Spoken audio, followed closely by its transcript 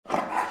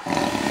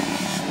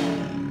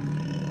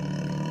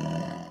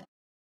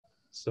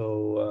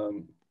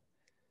So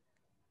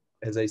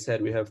as I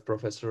said, we have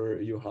Professor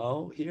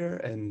Yuhao here,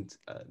 and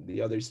the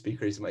other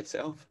speaker is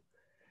myself.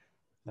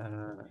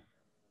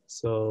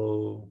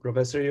 So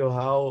Professor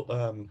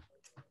Yuhao,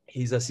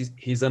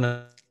 he's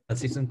an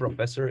assistant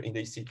professor in the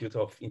Institute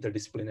of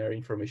Interdisciplinary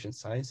Information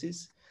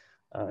Sciences,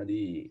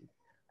 the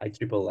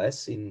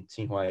ISSS in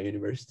Tsinghua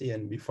University.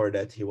 And before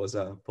that, he was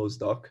a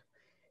postdoc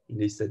in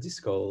the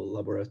statistical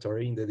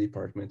laboratory in the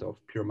Department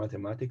of Pure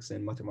Mathematics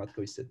and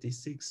Mathematical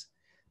Statistics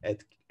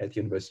at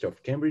University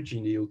of Cambridge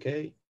in the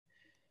UK.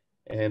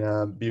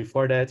 And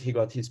before that, he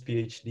got his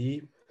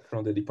PhD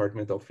from the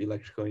Department of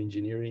Electrical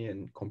Engineering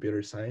and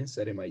Computer Science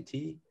at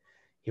MIT.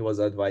 He was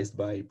advised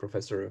by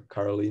Professor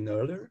Caroline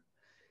Euler.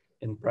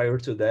 And prior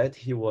to that,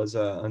 he was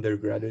an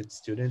undergraduate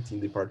student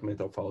in the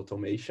Department of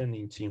Automation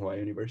in Tsinghua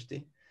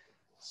University.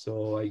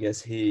 So I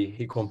guess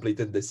he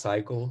completed the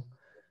cycle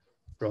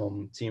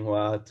from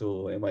Tsinghua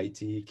to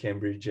MIT,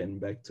 Cambridge, and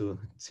back to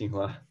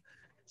Tsinghua.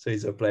 So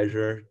it's a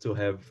pleasure to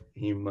have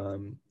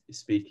him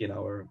speak in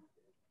our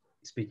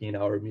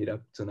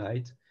meetup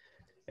tonight.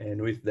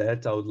 And with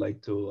that, I would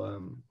like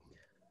to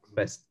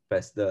pass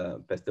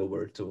the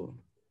word to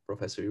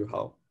Professor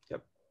Yuhao.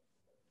 Yep.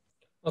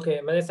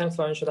 Okay, many thanks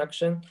for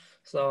introduction.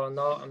 So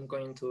now I'm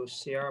going to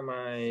share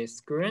my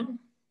screen.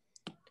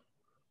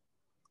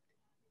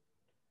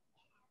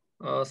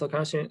 So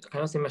can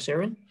you see my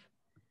sharing?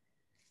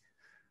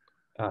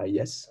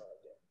 Yes.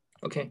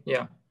 Okay.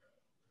 Yeah.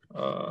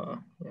 Yeah.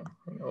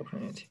 Let me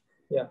open it.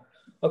 Yeah.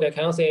 Okay.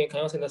 Can you see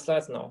the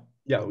slides now?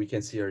 Yeah, we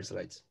can see your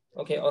slides.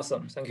 Okay,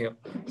 awesome. Thank you.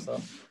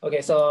 So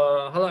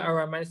hello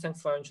everyone. Many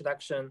thanks for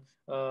introduction.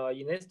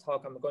 In this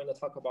talk, I'm going to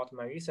talk about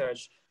my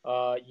research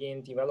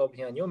in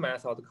developing a new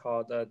method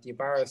called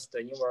Debiased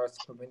inverse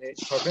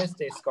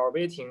propensity score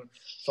weighting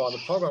for the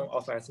problem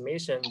of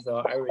estimation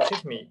the error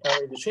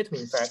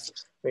retreatment effects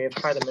with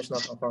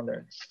high-dimensional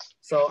confounders.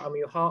 So I'm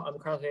Yuhao. I'm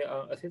currently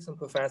an assistant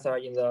professor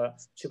in the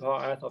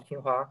HKML of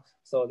Tsinghua.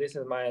 So this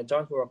is my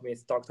joint work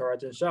with Dr.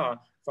 Rajan Shah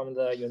from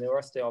the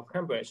University of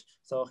Cambridge.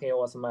 So he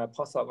was my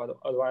postdoc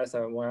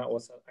advisor when I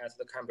was at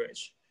the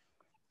Cambridge.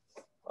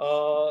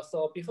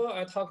 So before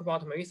I talk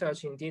about my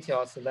research in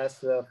details, let's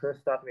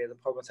first start with the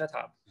problem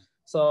setup.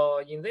 So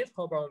in this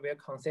problem, we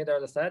consider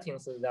the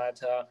settings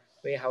that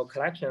we have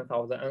collections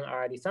of the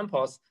NIID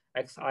samples,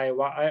 xi,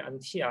 yi,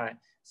 and ti.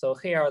 So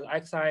here, the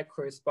xi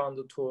correspond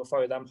to,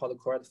 for example, the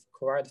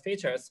correct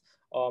features,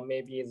 or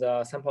maybe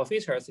the sample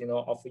features,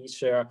 of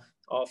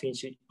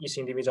each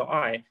individual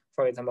I.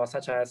 For example,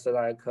 such as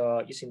like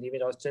each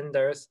individual's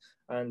genders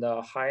and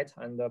height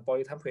and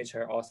body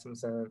temperature, or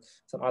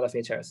some other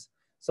features.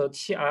 So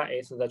ti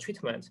is the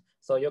treatment.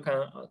 So you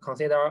can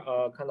consider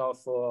a kind of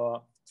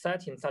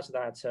setting such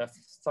that,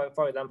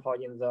 for example,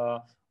 in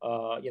the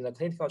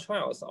clinical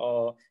trials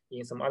or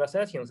in some other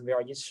settings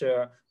where each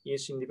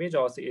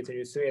individual is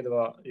received,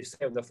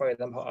 for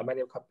example, a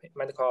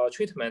medical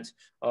treatment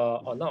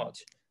or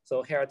not.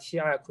 So here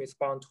ti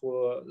corresponds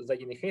to the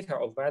indicator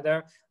of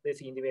whether this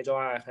individual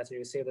has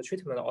received the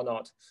treatment or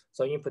not.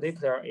 So in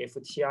particular, if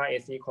ti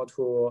is equal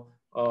to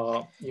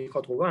 1,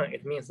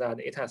 it means that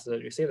it has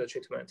received the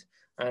treatment.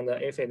 And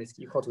if it is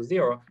equal to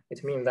 0,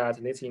 it means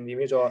that this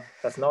individual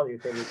does not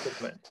receive the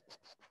treatment.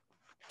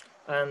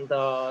 And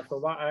so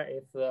yi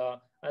is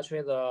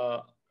actually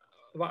the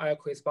yi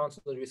corresponds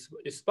to the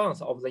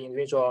response of the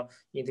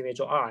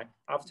individual I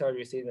after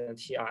receiving the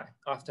ti,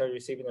 after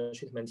receiving the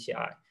treatment ti.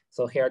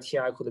 So here ti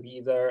could be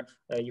either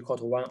equal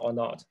to 1 or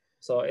not.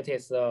 So it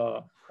is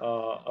a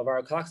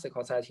very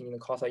classical setting in the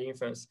causal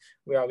inference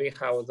where we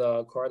have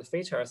the correct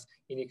features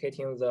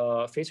indicating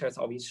the features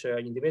of each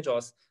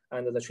individuals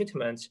and the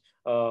treatment,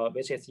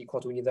 which is equal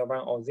to either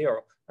 1 or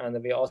 0.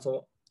 And we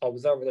also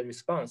observe the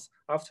response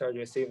after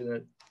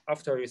receiving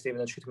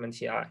the treatment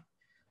ti.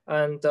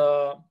 And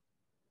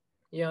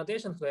in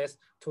addition to this,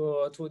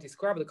 to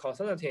describe the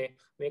causality,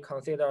 we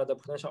consider the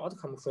potential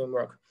outcome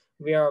framework,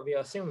 where we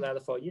assume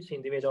that for each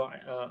individual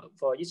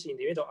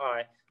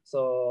I,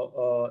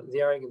 so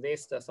there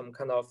exists some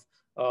kind of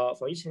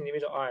for each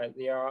individual I,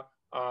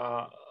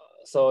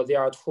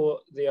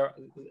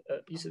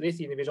 this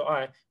individual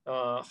I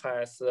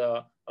has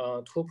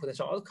 2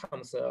 potential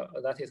outcomes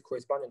that is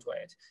corresponding to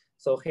it.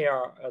 So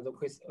here the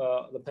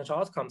potential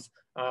outcomes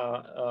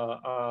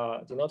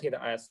are denoted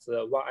as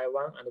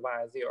yi1 and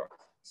yi0.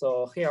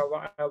 So here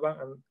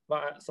yi1 and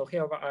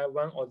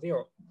yi1 or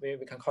 0,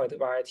 we can call it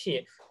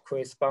yit,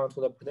 correspond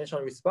to the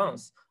potential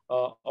response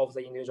of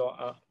the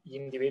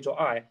individual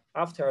I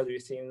after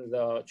receiving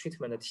the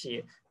treatment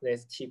t.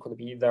 This t could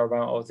be either 1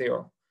 or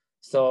 0.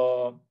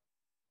 So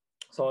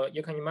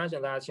you can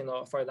imagine that,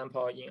 for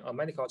example, in a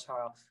medical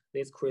trial,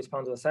 this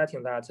corresponds to the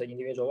setting that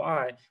individual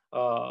I,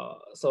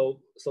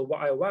 so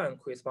yi1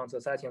 corresponds to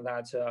the setting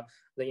that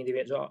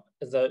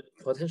the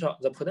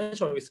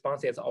potential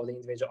responses of the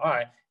individual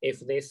I, if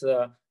this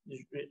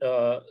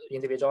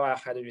individual I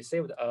had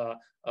received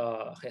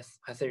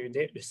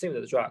received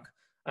the drug,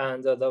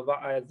 and the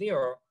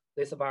yi0,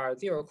 this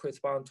yi0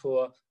 corresponds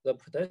to the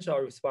potential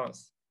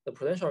response the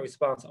potential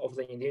response of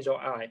the individual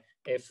I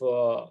if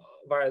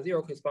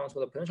y0 corresponds to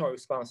the potential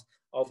response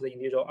of the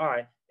individual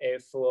I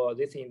if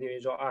this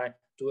individual I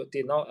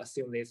did not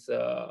assume this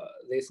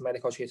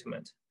medical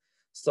treatment.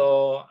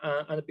 So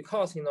and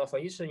because for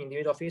each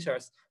individual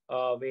features,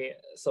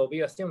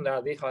 we assume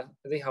that they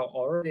have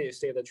already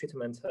received the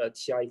treatment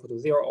TI equal to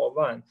 0 or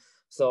 1.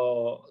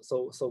 So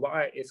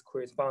Y is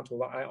correspond to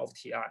Y of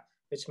TI,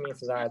 which means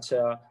that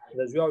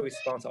the real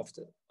response of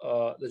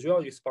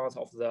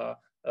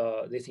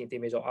this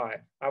individual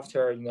I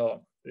after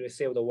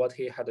received what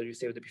he had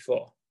received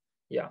before.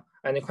 Yeah.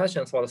 Any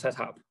questions for the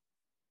setup?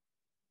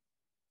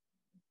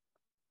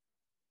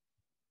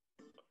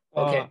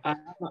 Okay. I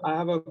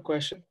have a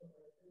question.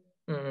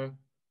 Mm-hmm.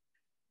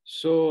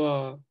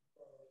 So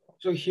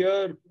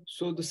here,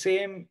 the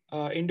same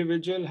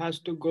individual has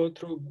to go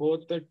through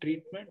both the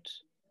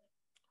treatments?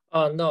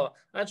 No,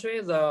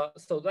 actually,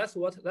 that's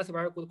a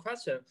very good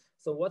question.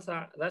 So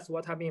that's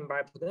what I mean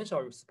by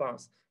potential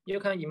response. You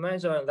can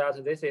imagine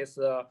that this is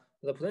the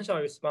potential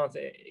response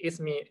is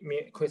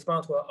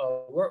correspond to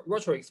a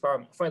virtual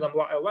experiment. For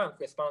example, Y1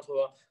 corresponds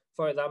to,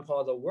 for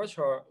example, the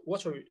virtual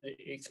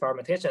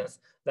experimentations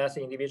that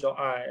the individual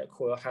I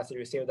who has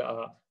received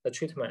the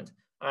treatment,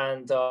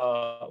 and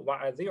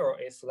Y0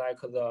 is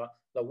like the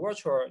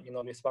virtual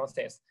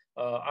responses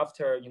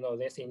after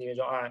this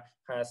individual I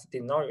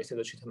did not receive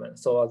the treatment.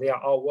 So they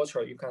are all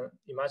virtual. You can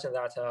imagine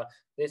that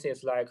this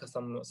is like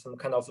some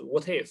kind of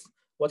what if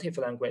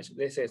language.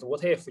 This is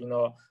what if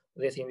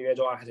this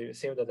individual has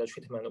received the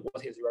treatment.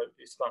 What is your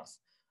response?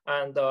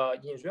 And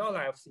in real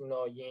life, in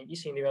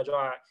each individual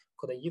I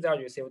could either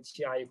receive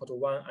TI equal to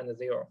 1 and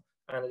 0,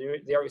 and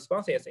their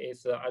responses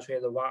is actually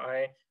the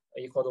YI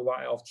equal to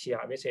Y of TI,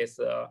 which is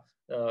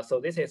so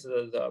this is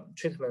the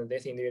treatment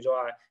this individual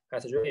I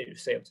has really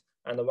received,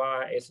 and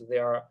Y is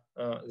their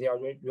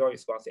real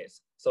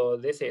responses. So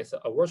this is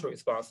a virtual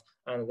response,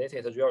 and this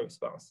is a real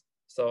response.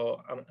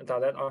 So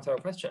does that answer your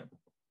question?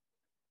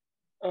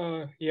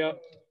 Yeah.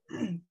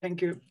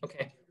 Thank you.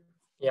 Okay.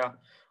 Yeah.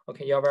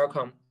 Okay. You're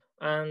welcome.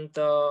 And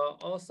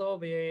also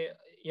we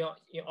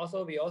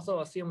also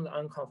assume the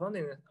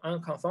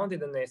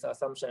unconfoundedness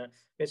assumption,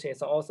 which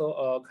is also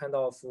a kind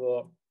of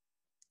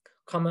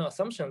common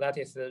assumption that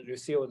is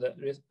assumed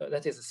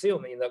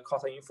in the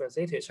causal inference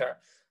literature,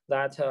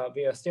 that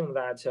we assume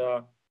that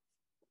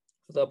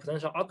the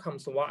potential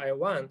outcomes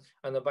yi1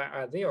 and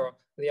yi0,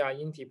 they are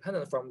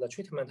independent from the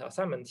treatment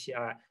assignment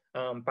TI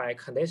by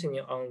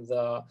conditioning on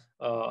the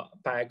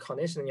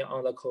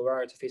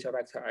covariant feature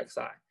vector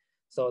xi.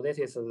 So this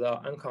is the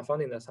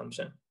unconfounded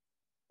assumption.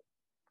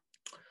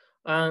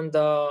 And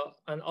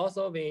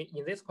also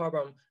in this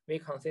problem, we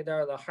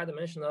consider the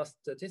high-dimensional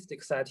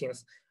statistic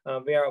settings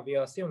where we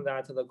assume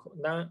that the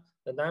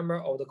number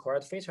of the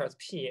correct features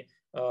P,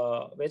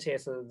 which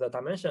is the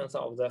dimensions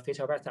of the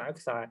feature vector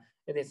xi,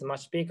 it is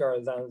much bigger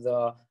than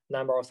the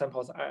number of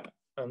samples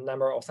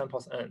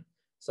n.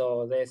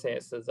 So this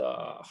is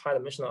the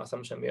high-dimensional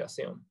assumption we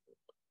assume.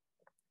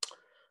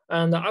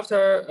 And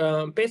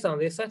after, based on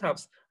these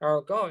setups,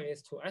 our goal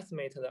is to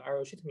estimate the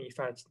error treatment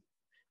effect.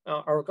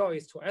 Our goal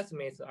is to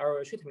estimate the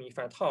error treatment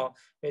effect tau,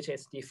 which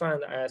is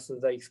defined as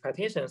the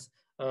expectations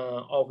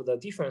of the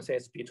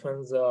differences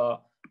between the,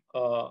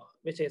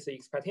 which is the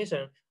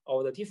expectation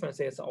of the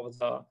differences of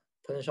the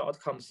potential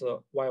outcomes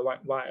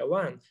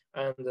y1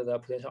 and the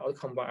potential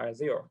outcome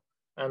y0.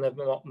 And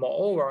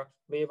moreover,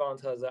 we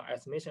want the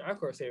estimation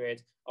accuracy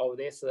rate of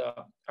this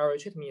error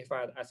treatment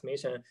effect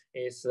estimation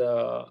is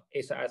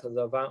at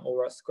the 1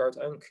 over squared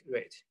n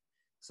rate.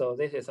 So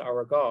this is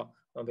our goal,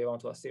 and we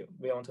want to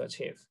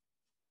achieve.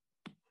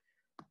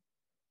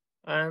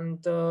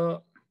 And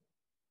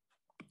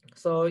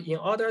so in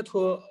order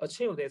to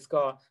achieve this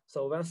goal,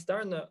 so one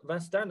standard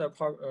method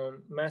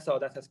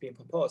that has been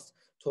proposed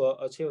to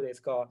achieve this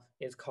goal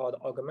is called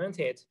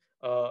augmented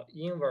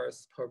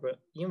inverse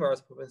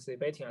propensity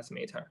weighting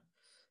estimator.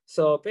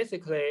 So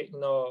basically,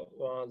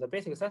 the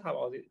basic setup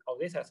of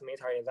this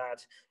estimator is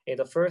that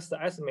it first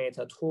estimates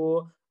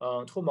two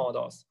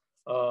models.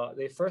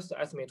 They first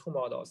estimate two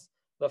models.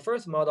 The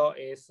first model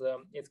is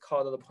it's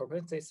called the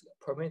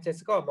propensity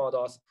score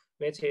models,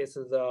 which is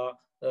the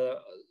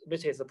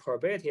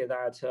probability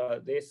that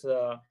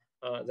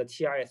the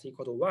TI is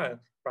equal to 1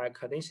 by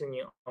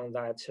conditioning on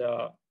that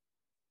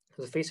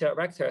the feature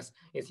vectors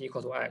is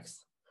equal to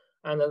X.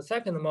 And the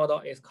second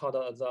model is called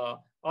the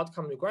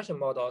outcome regression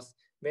models,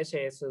 which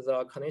is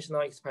the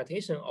conditional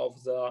expectation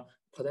of the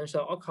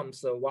potential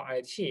outcomes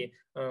YIT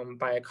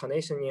by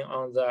conditioning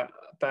on the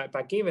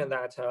by given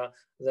that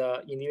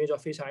the individual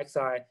feature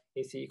xi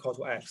is equal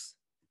to X.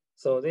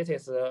 So this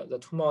is the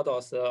two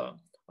models, so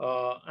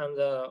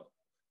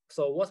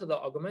what the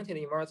augmented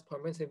inverse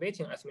propensity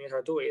weighting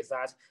estimator do is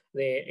that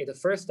it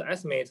first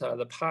estimates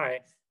the pi,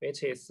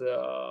 which is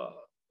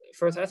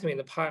first estimate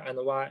the pi and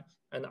y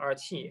and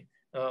RT.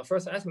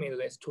 First estimate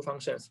these two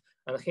functions,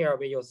 and here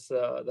we use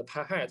the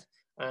pi hat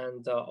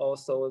and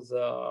also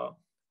the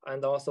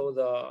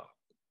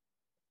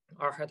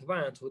R hat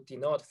 1 to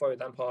denote, for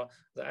example,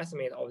 the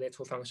estimate of these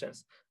two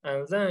functions.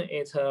 And then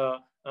it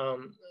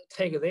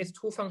take these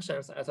two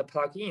functions as a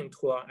plugin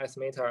to an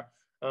estimator,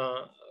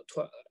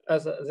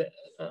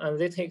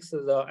 and it takes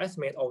the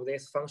estimate of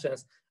these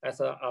functions as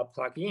a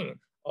plugin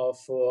of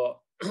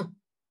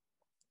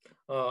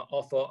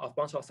a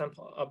bunch of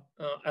samples,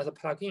 as a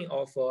plugin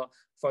of,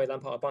 for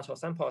example, a bunch of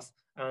samples,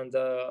 and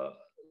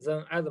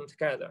then add them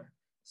together.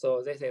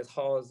 So this is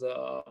how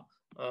the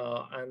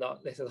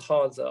this is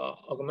how the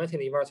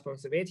augmented inverse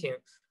propensity weighting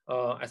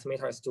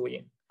estimator is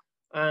doing,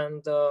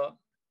 and how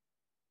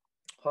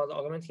the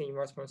augmented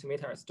inverse propensity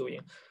weighting is doing.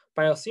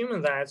 By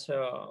assuming that,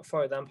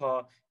 for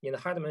example, in the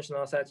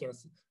high-dimensional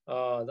settings,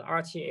 the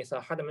RT is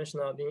a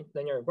high-dimensional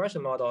linear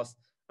regression models,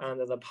 and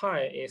the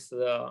pi is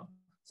the,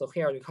 so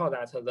here recall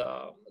that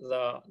the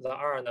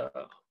R and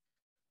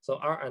so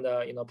R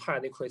and pi,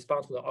 they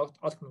correspond to the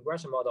outcome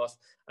regression models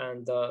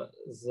and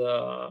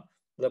the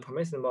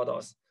permissive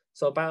models.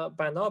 So by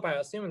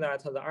assuming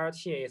that the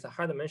RT is a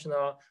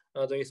high-dimensional,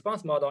 the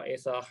response model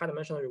is a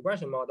high-dimensional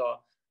regression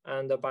model,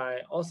 and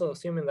by also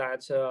assuming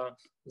that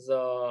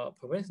the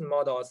permissive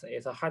models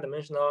is a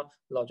high-dimensional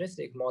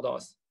logistic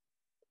models,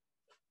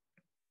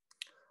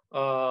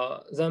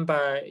 then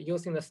by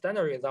using the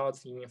standard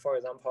results in, for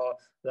example,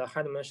 the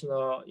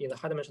high-dimensional, in the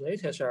high-dimensional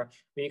literature,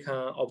 we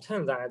can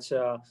obtain that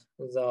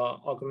the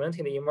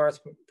augmented inverse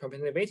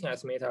propensity weighting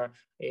estimator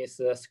is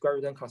square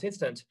root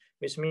consistent,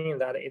 which means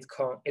that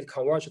it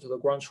converges to the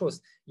ground truth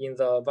in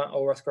the 1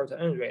 over square root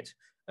n rate.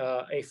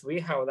 If we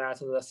have that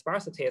the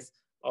sparsities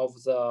of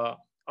the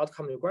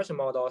outcome regression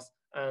models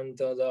and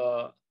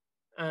the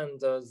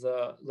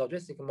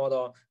logistic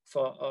model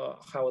for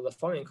have the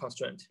following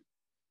constraint.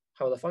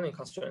 Have the following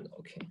constraint,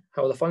 okay.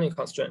 Have the following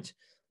constraint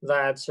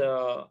that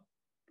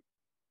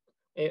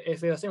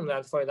if we assume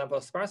that, for example,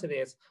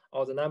 sparsities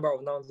or the number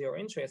of non-zero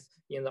entries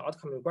in the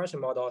outcome regression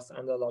models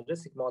and the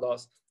logistic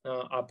models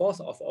are both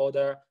of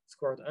order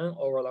square root n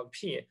over log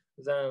p,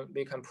 then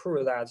we can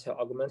prove that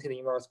augmented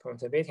inverse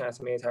propensity weighting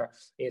estimator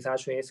is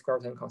actually square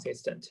root n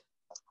consistent.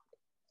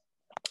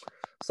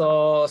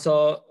 So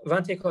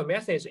one take-home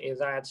message is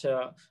that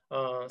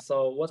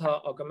so what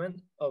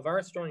a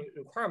very strong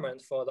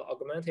requirement for the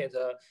augmented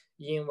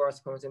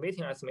inverse propensity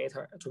weighting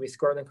estimator to be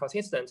square root n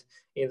consistent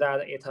is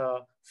that it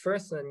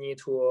first need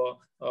to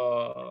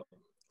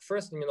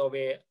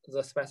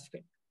the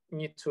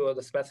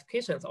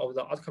specifications of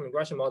the outcome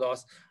regression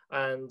models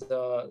and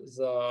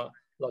the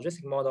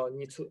logistic model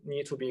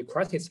need to be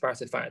correctly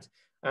specified,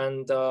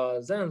 and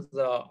then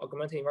the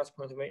augmented inverse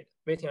propensity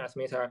weighting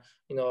estimator,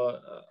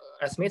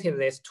 estimated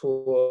this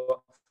to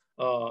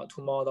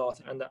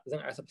models, and then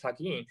as a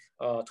plugin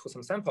to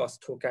some samples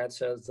to get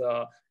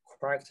the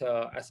correct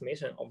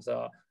estimation of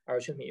the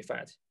error treatment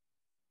effect.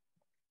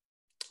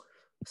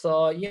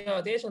 So in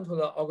addition to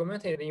the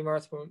augmented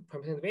inverse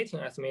propensity weighting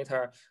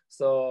estimator,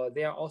 so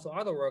there are also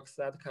other works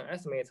that can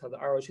estimate the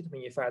error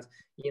treatment effect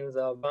in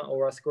the 1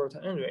 over square root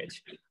n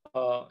rate.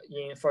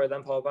 In, for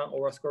example, 1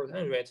 over square root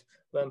n rate,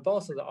 when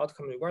both the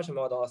outcome regression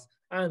models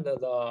and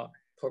the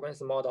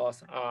propensity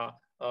models are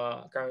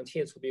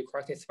guaranteed to be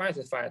correctly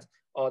specified,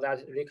 or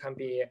that they can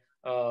be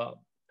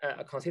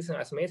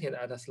consistently estimated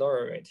at a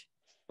slower rate,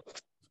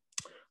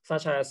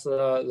 such as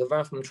the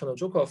one from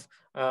Chernobyl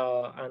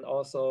and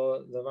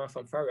also the one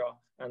from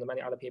Farrell and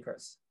many other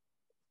papers.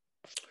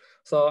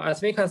 So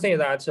as we can see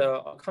that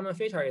a common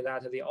feature is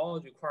that they all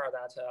require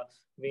that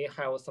we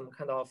have some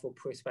kind of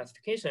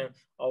pre-specification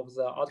of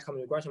the outcome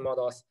regression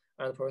models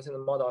and propensity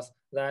models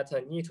that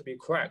need to be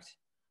correct.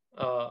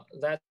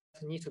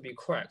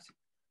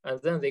 And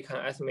then they can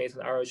estimate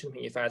the error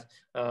treatment effect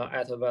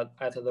at the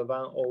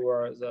 1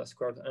 over the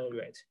square root n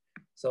rate.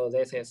 So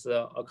this is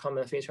a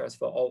common features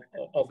for all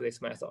of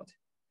this method.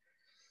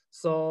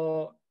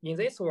 So in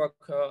this work,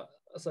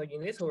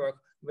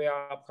 we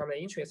are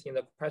primarily interested in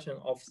the question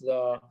of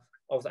the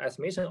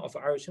estimation of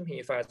error treatment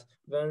effect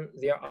when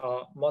there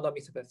are model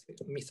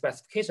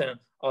misspecification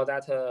or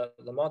that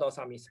the models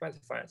are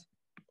misspecified.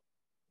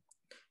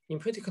 In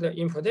particular,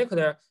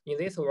 in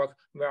this work,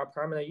 we are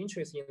primarily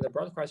interested in the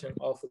broad question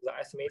of the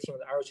estimating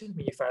the error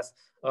treatment effects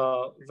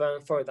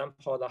when, for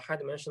example, the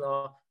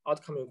high-dimensional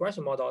outcome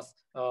regression models,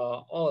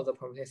 all the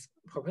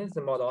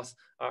propensity models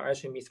are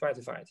actually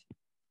misspecified.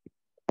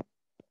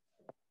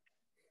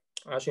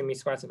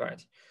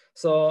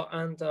 So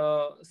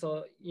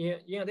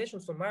in addition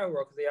to my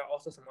work, there are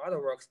also some other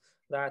works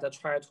that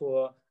try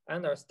to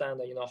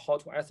understand, how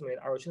to estimate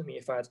error treatment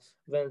effect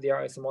when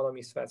there is model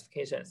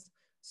misspecifications.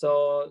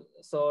 So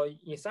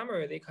in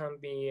summary, they can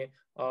be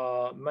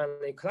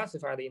mainly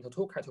classified into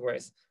two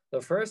categories. The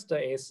first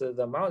is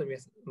the mild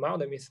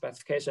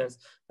misspecifications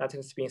that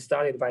has been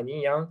studied by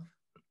Ning Yang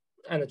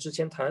and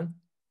Zhiqian Tan,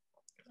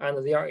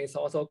 and there is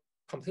also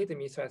complete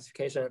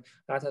misspecification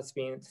that has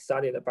been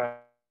studied by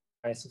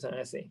Susan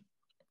Essay.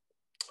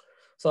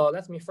 So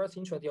let me first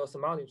introduce the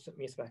mild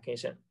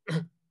misspecification.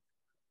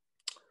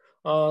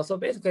 So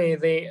basically,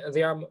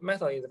 their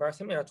method is very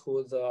similar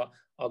to the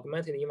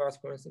augmented inverse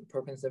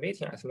propensity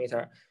weighting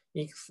estimator,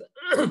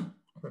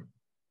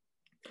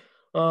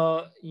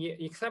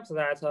 Except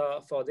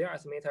that for their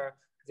estimator,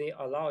 they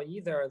allow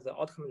either the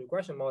outcome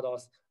regression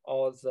models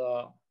or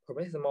the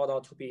probability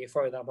model to be,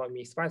 for example,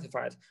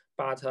 misspecified,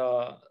 but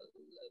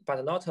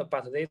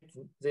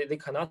they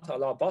cannot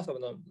allow both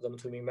of them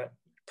to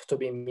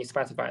be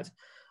misspecified.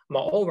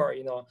 Moreover,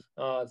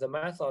 the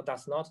method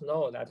does not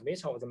know that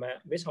which of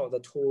the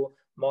two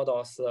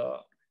models.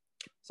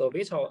 So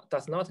which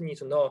does not need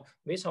to know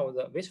which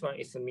one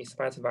is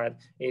misspecified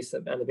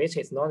and which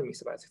is not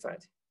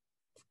misspecified.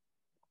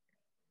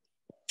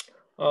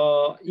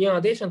 In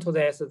addition to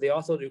this, they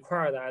also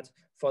require that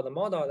for the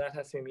model that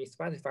has been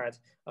misspecified,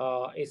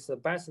 its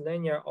best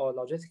linear or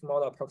logistic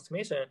model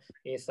approximation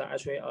is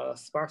actually a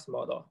sparse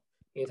model.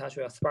 It's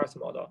actually a sparse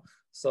model.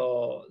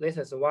 So this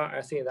is why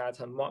I say that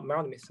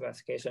mild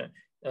misspecification,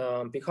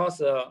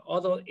 because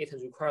although it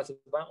requires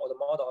one of the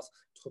models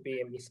to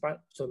be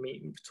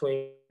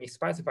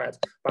misspecified,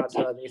 but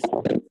they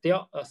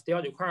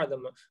still require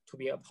them to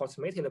be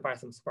approximated by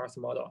some sparse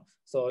model.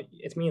 So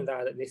it means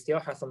that they still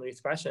have some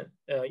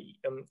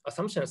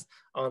assumptions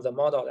on the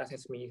model that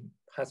has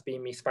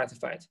been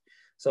misspecified.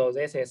 So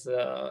this is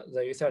the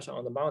research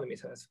on the mild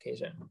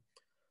misspecification.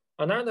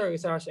 Another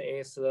research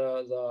is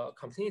the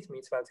complete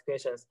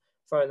misspecifications.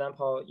 For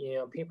example, in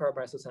a paper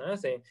by Susan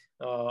Ansi,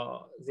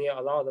 they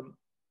allow them.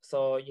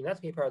 So in that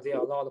paper, they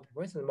allow the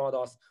propensity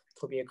models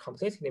to be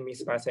completely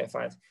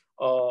misspecified,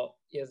 or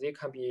they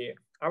can be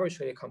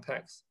arbitrarily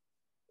complex.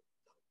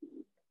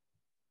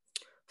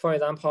 For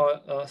example,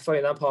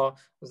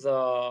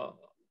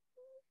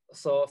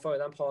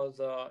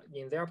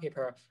 in their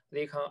paper,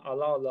 they can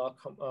allow the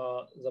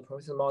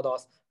propensity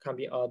models can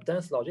be a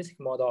dense logistic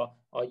model,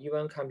 or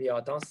even can be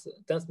a dense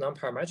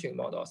non-parametric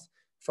models.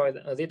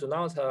 They do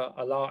not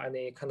allow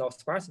any kind of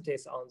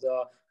sparsities on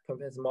the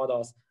propensity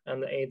models,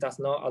 and it does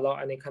not allow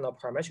any kind of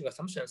parametric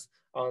assumptions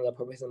on the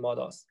propensity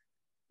models.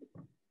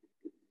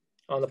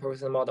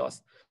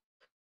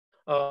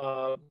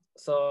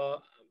 So,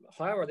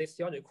 however, they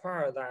still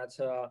require that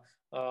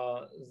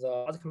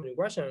the outcome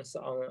regressions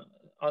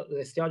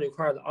they still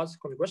require the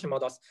outcome regression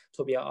models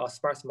to be a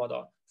sparse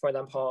model. For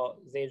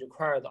example, they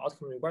require the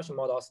outcome regression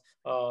models,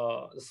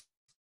 the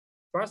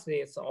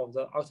sparsities of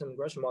the outcome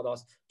regression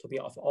models to be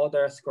of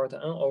order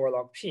 √n over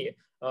log p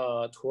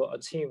to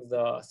achieve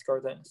the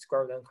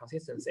 √n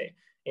consistency.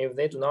 If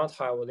they do not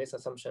have this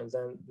assumption,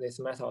 then this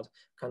method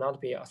cannot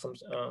be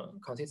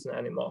consistent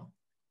anymore.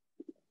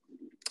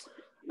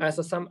 As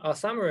a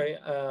summary,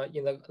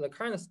 in the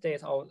current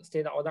state of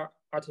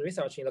art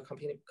research in the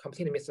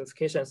complete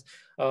misspecifications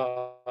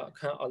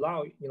can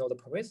allow the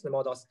propensity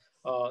models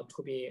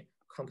to be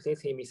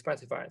completely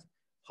misspecified.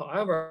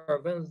 However,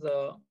 when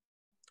the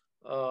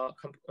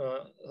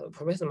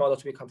propensity model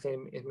to be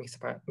completely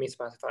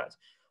misspecified.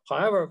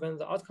 However, when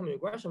the outcome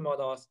regression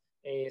models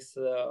is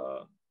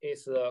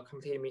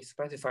completely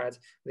misspecified,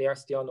 there are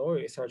still no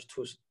research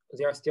to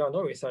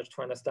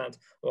understand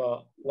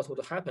what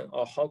would happen,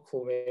 or how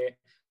could we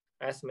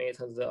estimate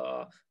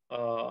the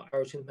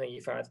error treatment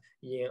effect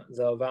in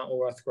the 1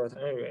 over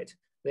 √n rate.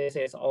 This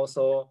is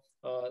also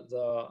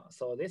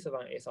this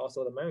one is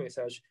also the main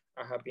research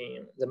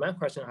the main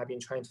question I have been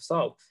trying to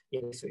solve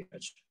in this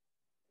research.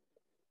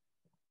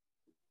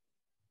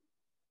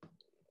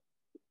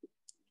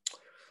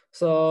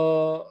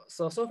 So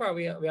far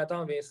we are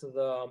done with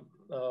the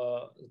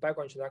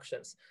background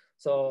introductions.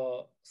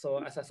 So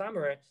as a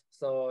summary,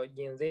 so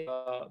in this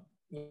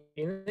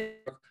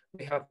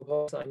we have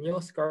proposed a new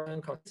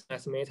 √n consistent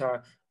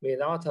estimator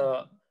without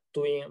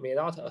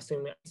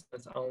assuming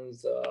instance on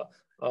the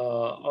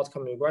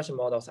outcome regression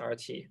models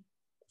RT.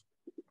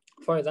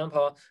 For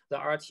example, the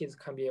RTs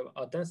can be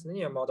a dense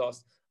linear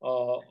models,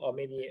 or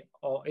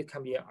it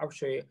can be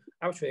arbitrarily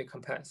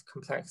complex.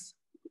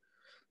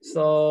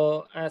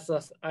 So as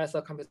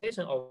a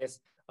compensation of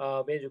this,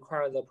 we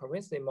require the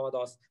propensity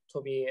models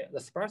to be the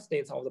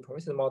sparsities of the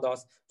propensity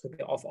models to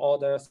be of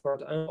order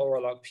 √n over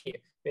log p,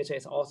 which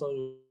is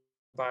also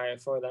by,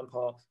 for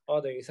example,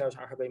 all the research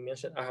I have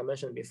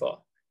mentioned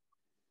before.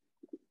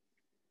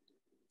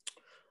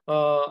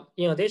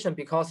 In addition,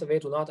 because we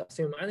do not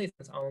assume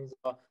anything on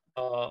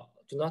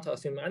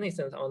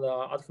the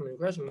outcome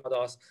regression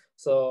models,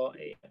 so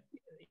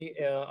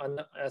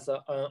as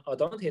an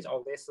advantage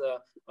of this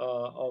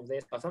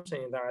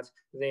assumption is that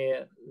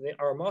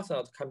our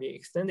method can be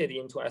extended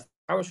into as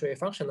arbitrary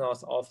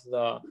functionals of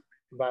the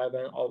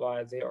y1 or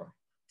y0.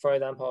 For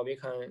example, we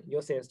can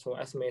use this to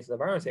estimate the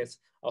variances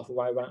of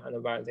y1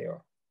 and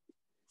y0.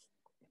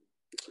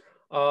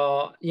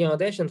 In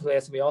addition to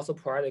this, we also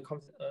provide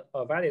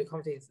a valid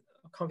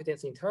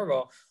confidence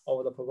interval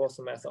of the proposed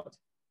method.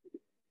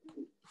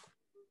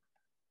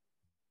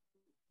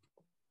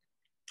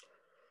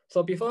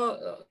 So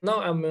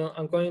now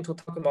I'm going to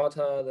talk about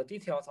the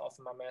details of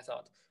my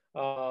method.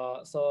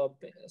 So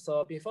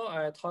before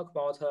I talk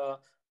about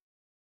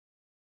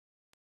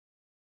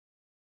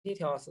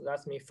details,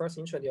 let me first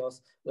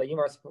introduce the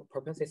inverse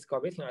propensity score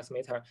weighting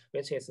estimator,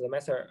 which is the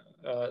method,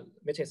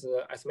 which is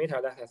the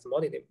estimator that has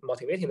motivated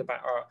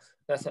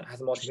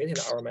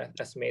our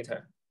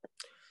estimator.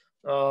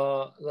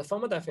 The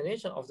formal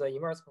definition of the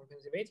inverse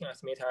propensity weighting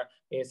estimator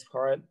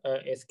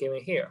is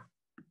given here.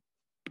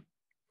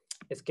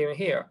 It's given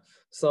here.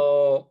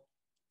 So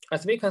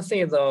as we can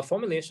see, the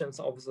formulations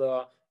of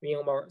the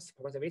inverse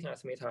propensity weighting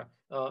estimator,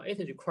 it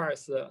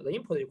requires the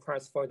input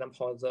requires, for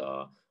example,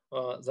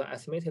 the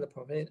estimated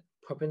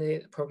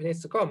propensity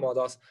score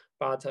models,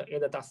 but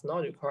it does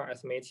not require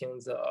estimating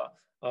the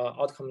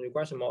outcome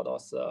regression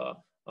models.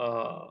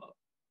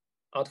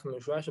 Outcome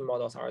regression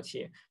models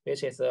RT,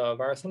 which is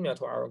very similar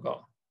to our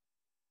goal.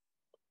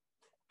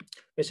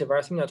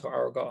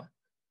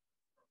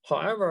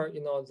 However,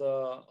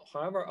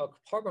 a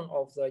problem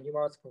of the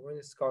inverse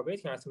propensity score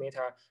weighting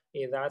estimator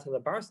is that the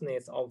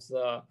Bayesianess of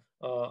the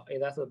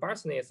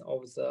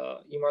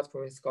inverse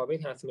propensity score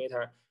weighting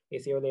estimator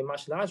is usually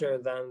much larger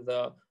than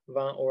the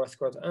 1 over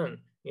square root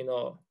n.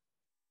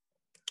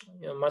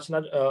 Much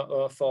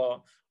larger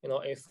for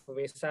if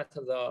we set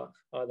the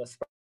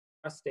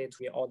sparsity to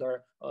be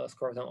order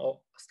square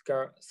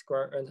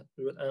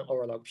root n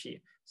over log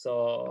p.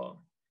 So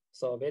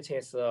which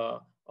is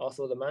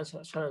also the main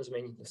challenge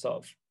we need to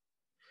solve.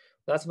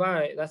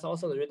 That's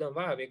also the reason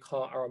why we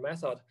call our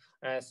method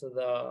as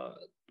the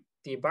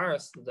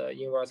Debiased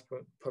inverse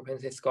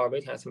propensity score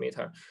weighting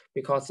estimator,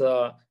 because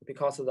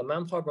the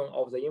main problem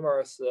of the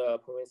inverse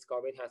propensity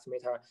score weighting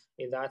estimator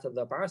is that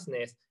the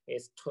Bayesianess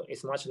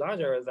is much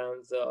larger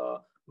than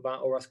the 1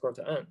 over square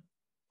root n.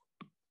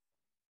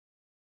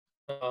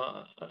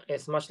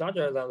 It's much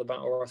larger than the 1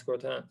 over square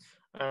root n,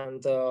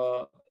 and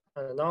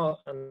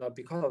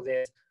because of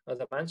this,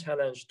 the main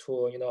challenge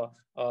to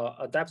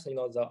adapt the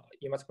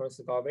inverse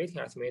propensity score weighting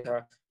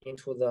estimator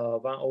into the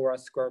 1 over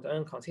square root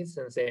n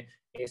consistency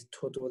is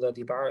to do the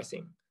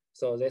debiasing.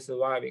 So this is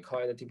why we call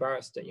it the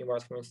Debiased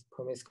inverse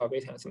propensity score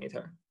weighting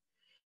estimator.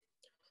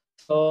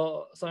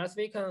 So as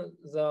we can,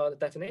 the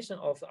definition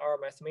of our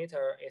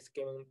estimator is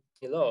given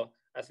below.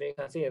 As we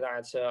can see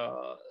that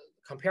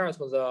compared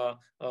to the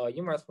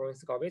inverse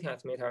propensity score weighting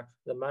estimator,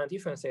 the main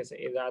differences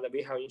is that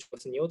we have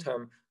introduced a new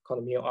term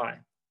called mu I.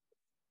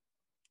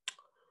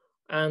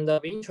 And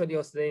we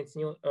introduced this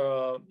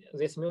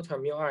new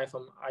term mu I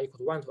from I equal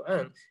to 1 to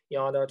n in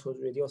order to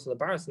reduce the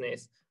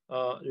Bayesianess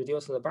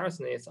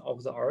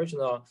of the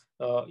original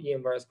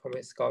inverse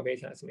propensity score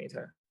weighting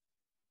estimator.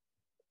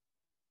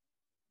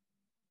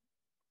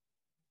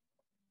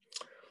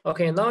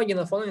 Okay, now in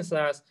the following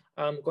slides,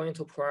 I'm going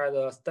to provide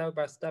a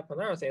step-by-step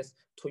analysis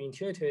to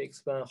intuitively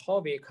explain how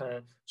we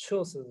can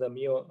choose the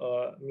mu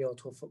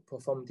to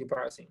perform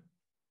debiasing.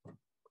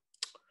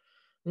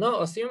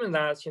 Now, assuming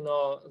that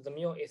the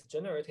mu is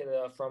generated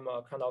from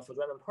a kind of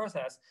random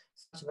process,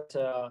 such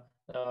that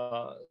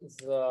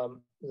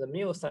the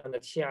mu's and the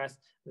TIs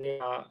they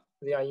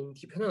are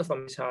independent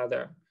from each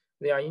other.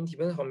 They are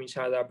independent from each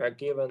other by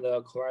given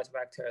the correct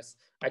vectors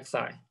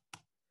xi.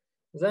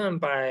 Then,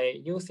 by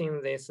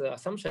using these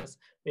assumptions,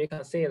 we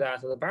can see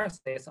that the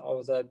Bayesianess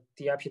of the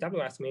DIPW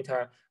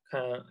estimator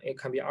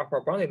can be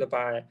upper bounded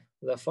by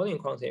the following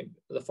quantity.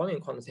 The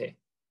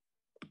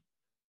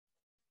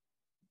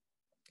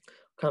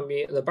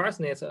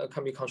Bayesianess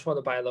can be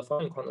controlled by the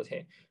following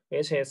quantity,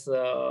 which is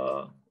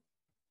the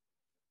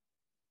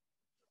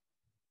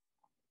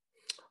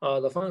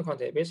following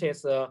quantity, which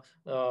is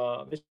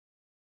which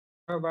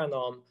error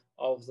norm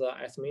of the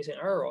estimation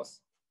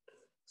errors.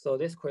 So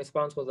this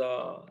corresponds to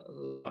the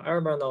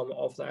error norm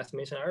of the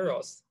estimation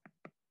errors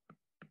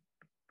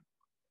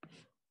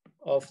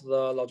of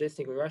the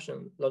logistic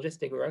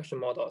regression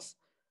models,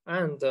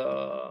 and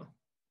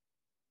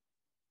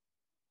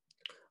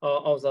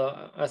of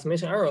the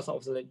estimation errors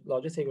of the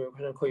logistic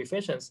regression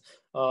coefficients.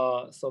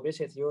 So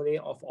which is usually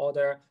of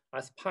order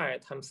as pi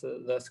times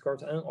the square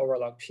root n over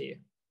log p,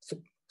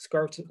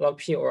 square root log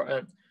p or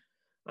n,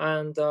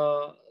 and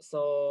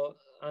also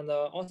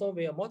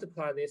we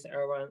multiply this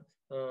error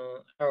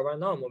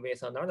norm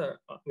with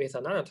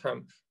another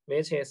term,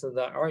 which is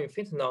the error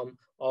infinity norm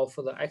of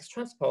the x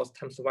transpose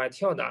times y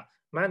tilde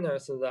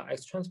minus the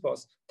x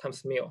transpose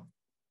times mu.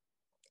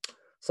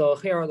 So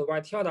here the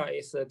y tilde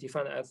is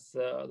defined as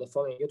the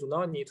following. You do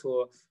not need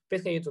to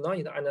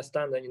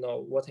understand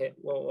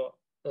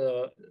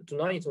do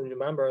not need to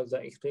remember the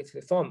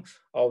explicit form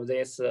of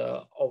this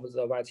of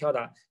the y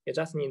tilde. You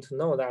just need to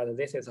know that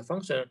this is a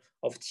function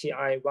of ti,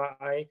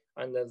 yi,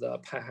 and the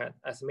pi hat,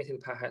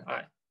 estimated pi hat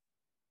I.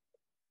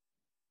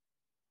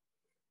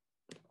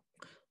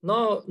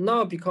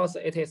 Now, because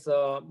it is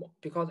a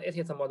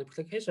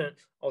multiplication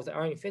of the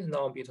error infinity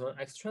norm between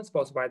x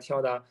transpose y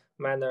tilde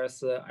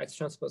minus x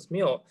transpose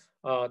mu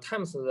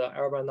times the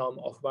error norm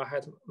of y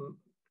hat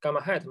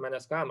gamma hat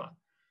minus gamma.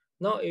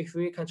 Now, if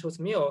we can choose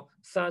mu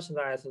such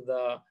that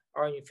the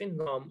error infinity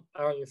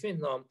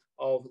norm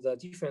of the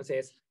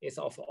differences is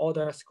of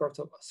order square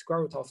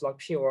root of log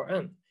p or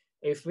n,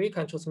 if we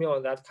can choose mu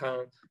that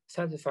can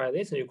satisfy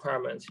this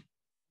requirement,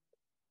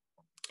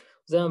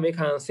 then we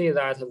can see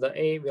that the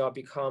A will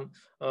become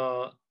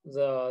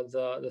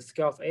the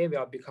scale of A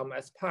will become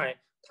s pi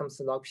times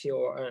log p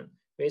or n,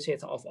 which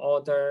is of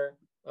order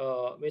 1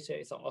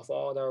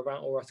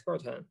 over square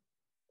root n,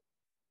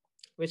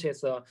 which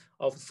is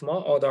of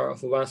small order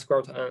of 1 square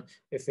root n,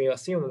 if we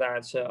assume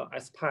that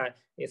S pi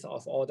is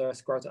of order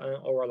square root n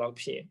over log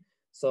p.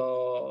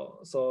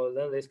 So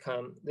then this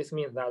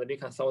means that we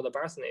can solve the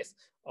Bayes'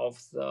 of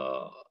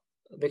the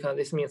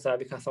this means that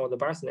we can solve the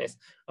Bayes'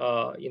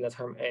 in the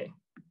term A,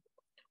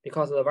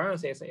 because the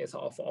variance is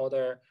of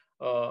order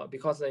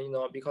because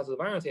the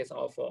variance is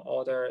of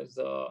order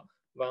the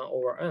 1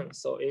 over n.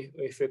 So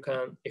if we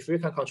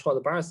can control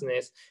the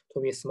Bayes'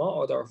 to be small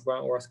order of 1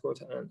 over square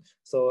root n,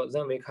 so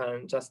then we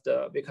can just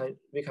we can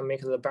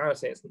make the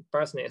Bayes'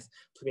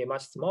 to be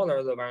much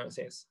smaller the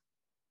variances,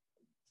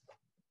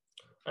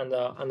 and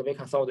we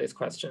can solve this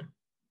question.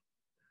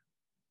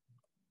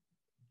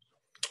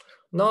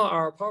 Now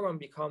our problem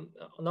becomes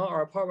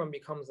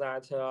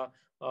that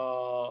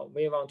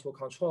we want to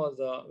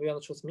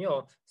choose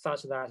mu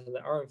such that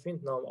the R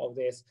infinite norm of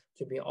this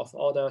to be of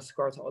order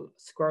square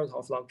root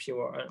of log p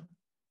over n.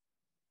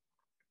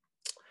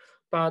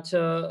 But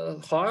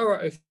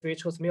however, if we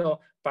choose mu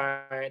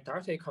by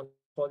directly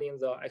controlling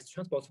the x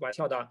transpose y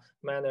tilde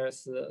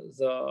minus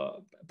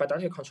by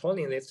directly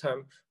controlling this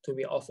term to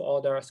be of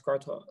order square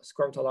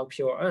root of log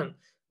p over n,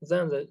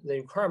 then the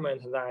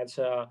requirement that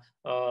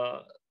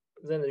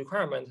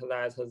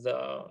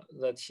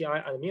the Ti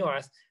and mu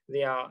s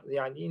they are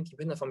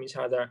independent from each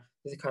other,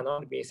 this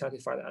cannot be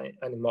satisfied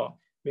anymore,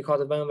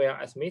 because when we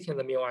are estimating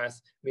the mu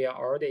s, we are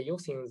already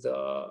using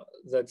the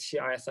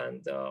Tis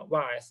and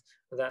Ys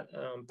that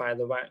by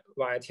the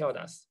y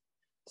tildes.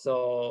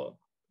 So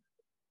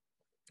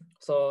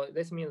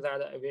this means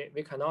that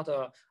we cannot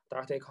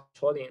directly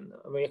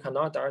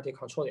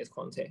control this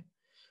quantity.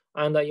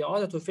 And in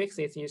order to fix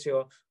this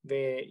issue,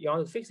 we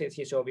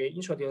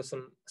introduce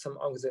some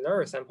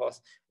auxiliary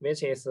samples,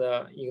 which is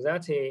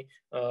exactly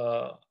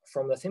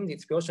from the same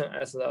distribution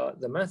as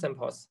the main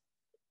samples.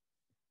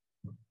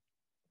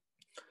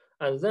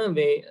 And then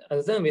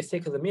we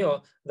seek the mu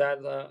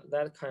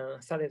that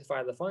can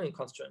satisfy the following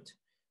constraint.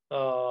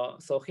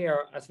 So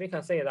here, as we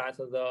can say that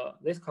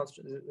this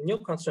new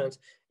constraint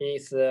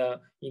is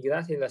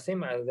exactly the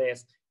same as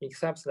this,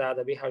 except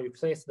that we have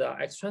replaced the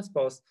x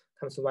transpose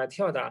times y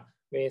tilde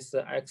with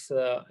x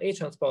A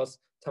transpose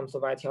times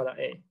y tilde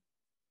A.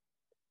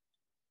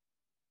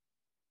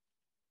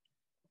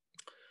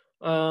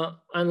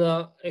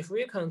 And if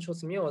we can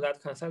choose mu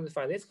that can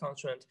satisfy this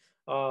constraint,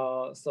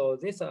 so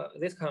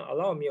this can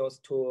allow mu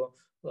to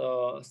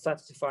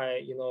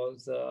satisfy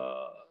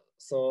the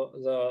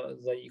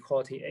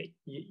equality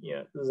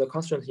the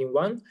constraint in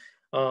 1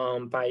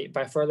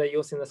 by further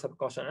using the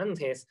sub-Gaussian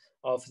entities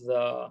of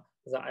the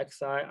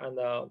xi and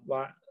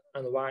y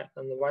and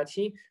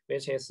yt,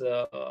 which is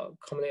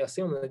commonly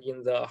assumed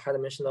in the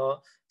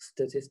high-dimensional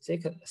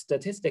statistic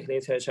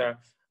literature.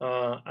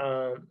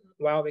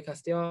 While we can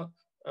still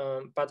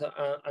but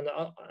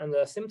at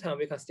the same time,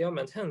 we can still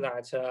maintain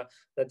that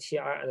the Ti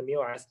and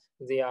mu s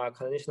they are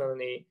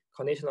conditionally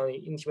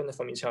independent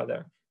from each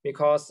other,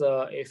 because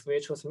if we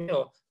choose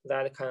mu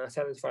that can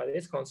satisfy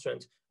this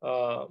constraint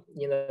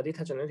in the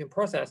data generating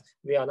process,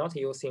 we are not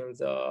using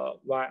the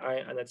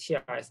Yi and the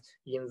Tis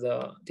in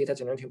the data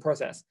generating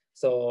process.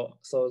 So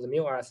the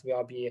mu s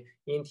will be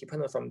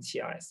independent from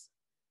Tis,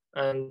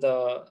 and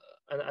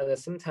at the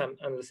same time,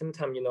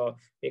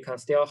 we can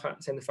still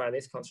satisfy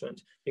this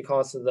constraint,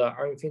 because the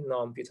R infinite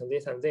norm between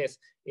this and this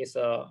is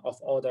of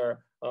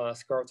order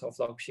square root of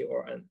log p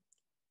or n.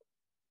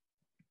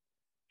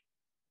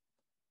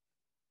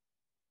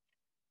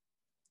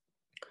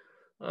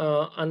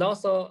 And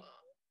also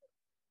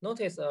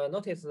notice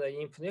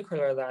in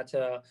particular that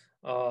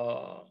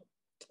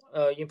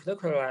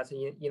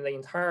in the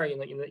entire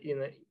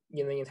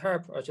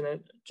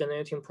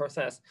generating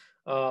process,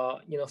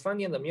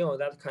 finding the mu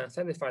that can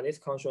satisfy this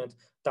constraint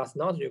does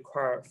not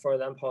require, for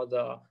example,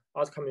 the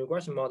outcome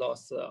regression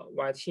models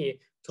YT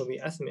to be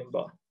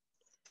estimable.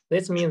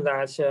 This means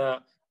that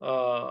the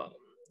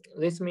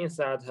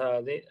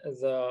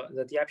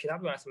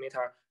DIPW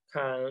estimator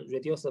can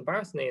reduce the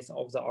Bayes'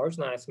 of the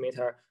original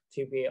estimator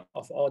to be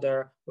of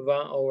order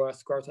 1 over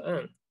square root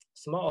n,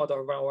 small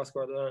order 1 over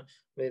square root n,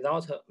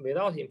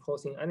 without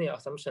imposing any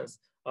assumptions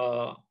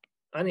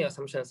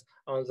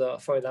on the,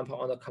 for example,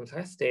 on the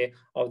complexity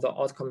of the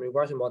outcome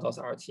regression models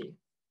RT.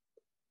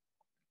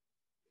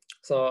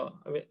 So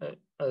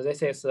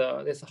this is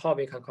how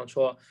we can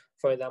control,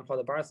 for example,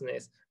 the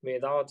Bayes'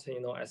 without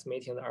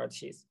estimating the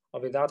RTs,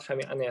 or without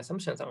having any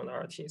assumptions on the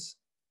RTs.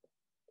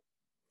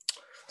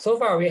 So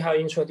far, we have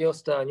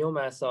introduced a new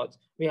method.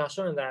 We have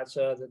shown that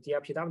the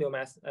DIPW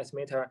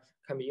estimator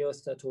can be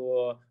used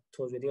to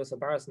reduce the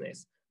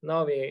Bayes'.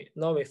 Now we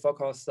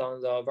focus on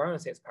the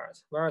variances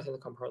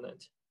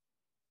component.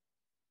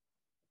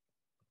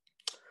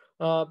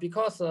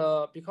 Because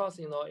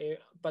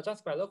but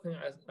just by looking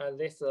at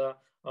this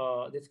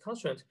this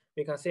constraint,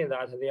 we can see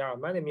that there are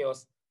many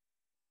mu's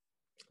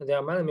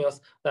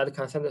that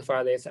can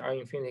satisfy this R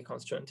infinity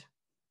constraint.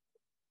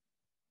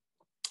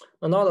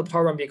 And now the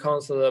problem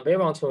becomes we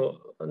want to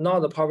in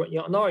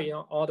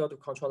order to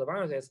control the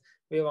variances,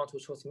 we want to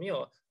choose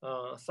mu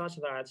such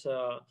that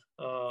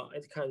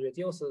it can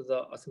reduce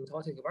the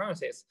asymptotic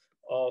variances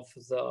of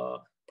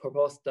the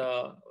proposed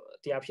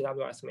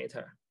DRPW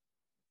estimator.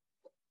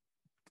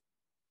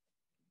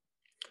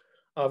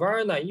 A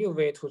very naive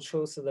way to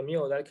choose the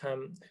mu that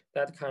can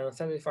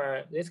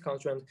satisfy this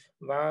constraint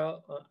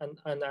while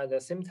and at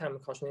the same time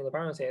constraining the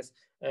variances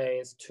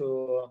is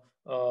to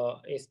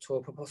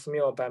propose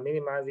mu by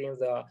minimizing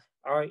the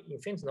R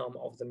infinite norm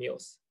of the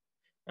mu's.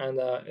 And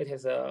it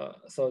is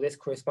so this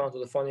corresponds to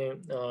the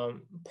following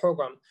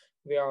program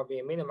where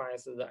we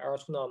minimize the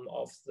R2 norm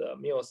of the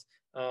mu's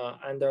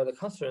under the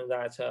constraint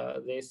that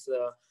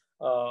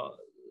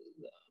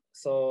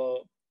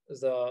so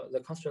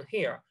the constraint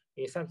here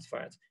is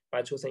satisfied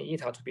by choosing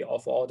eta to be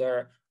of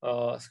order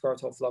square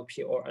root of log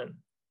p or n.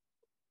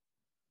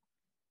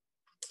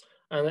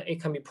 And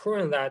it can be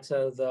proven that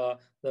the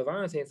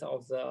variances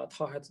of the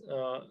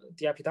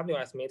DRPW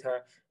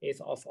estimator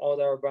is of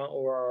order 1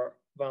 over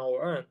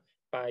n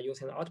by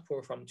using the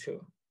output from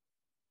 2.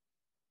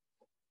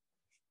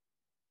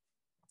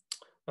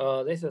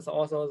 This is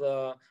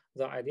also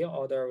the ideal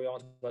order we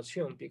want to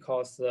achieve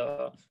because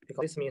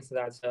this means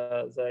that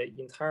the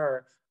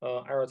entire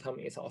error term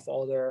is of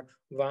order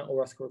 1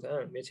 over square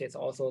root n, which is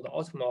also the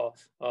optimal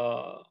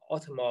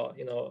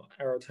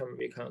error term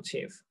we can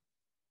achieve.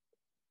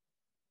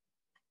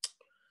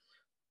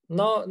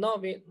 Now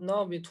we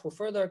to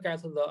further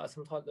get the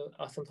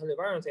asymptotic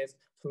variances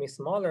to be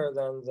smaller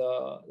than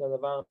the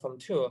one from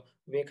 2,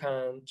 we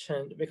can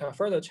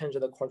further change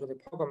the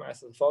quadratic program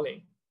as the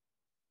following.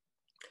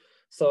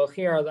 So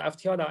here the F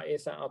tilde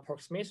is an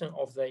approximation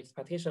of the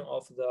expectation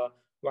of the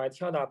Y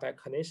tilde by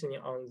conditioning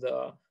on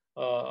the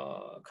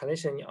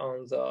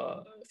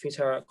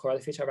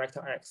correct feature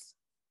vector X,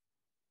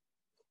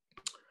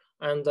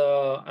 and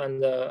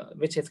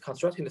which is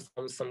constructed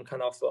from some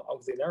kind of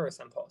auxiliary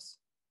samples.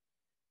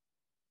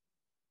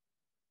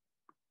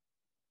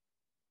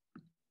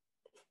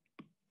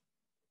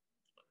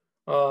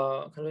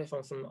 Constructed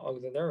from some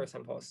auxiliary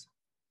samples.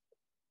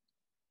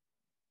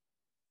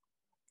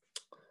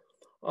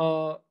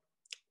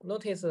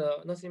 Notice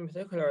in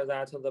particular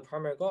that the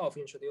primary goal of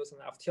introducing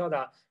F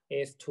tilde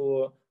is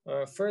to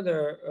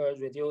further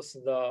reduce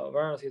the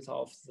variances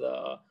of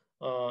the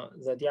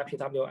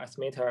DRPW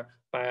estimator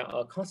by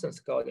a constant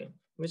scaling,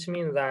 which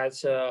means that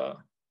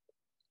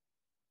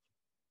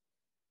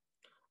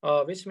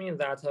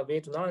we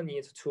do not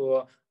need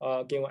to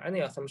give any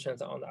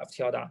assumptions on the F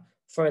tilde.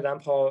 For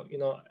example,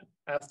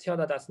 F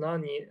tilde does not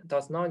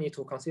need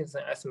to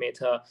consistently estimate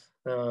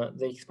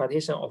the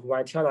expectation of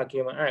Y tilde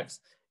given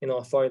X.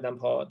 For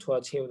example, to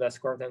achieve the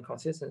square root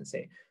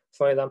consistency.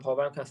 For example,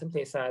 one can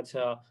simply set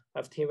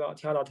F tilde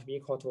to be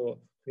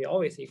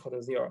always equal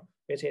to 0,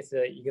 which is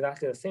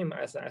exactly the same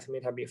as the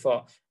estimator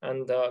before,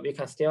 and we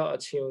can still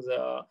achieve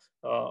the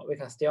 1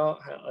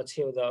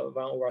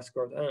 over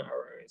square root n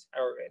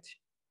error rate.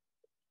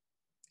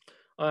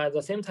 At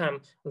the same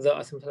time,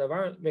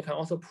 we can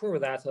also prove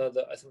that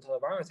the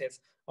asymptotic variances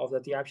of the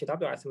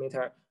DRPW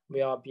estimator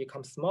will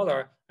become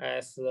smaller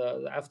as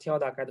the F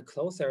tilde get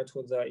closer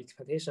to the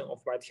expectation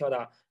of Y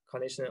tilde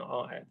conditioning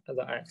on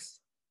the X.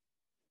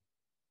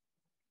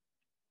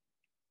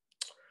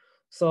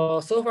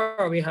 So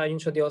far we have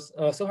introduced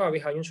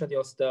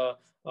the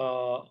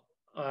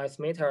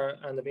estimator,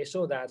 and we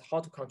show that how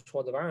to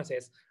control the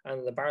variances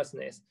and the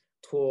biasness.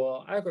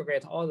 To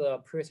aggregate all the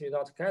previous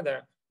results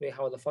together, we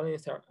have the following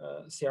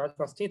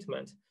theoretical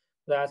statement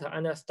that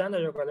under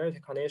standard regularity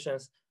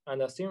conditions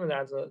and assuming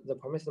that the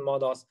permissive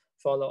models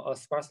follow a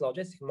sparse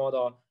logistic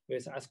model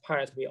with S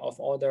pi to be of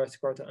order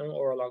square root n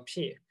over log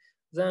p,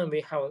 then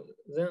we have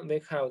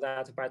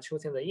that by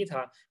choosing the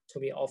eta to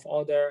be of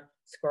order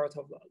square root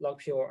of log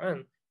p over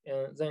n,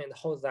 and then it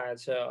holds that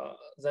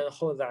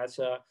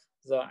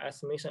the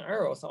estimation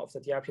errors of the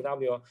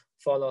DRPW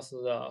follows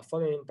the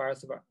following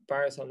bias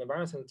and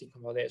variance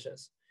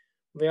decompositions,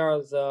 where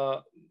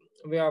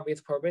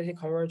with probability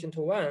converging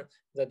to 1,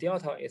 the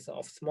delta is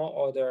of small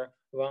order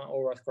 1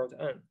 over square root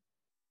n.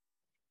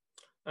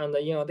 And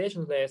in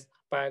addition to this,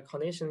 by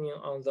conditioning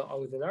on the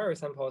auxiliary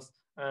samples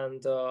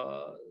and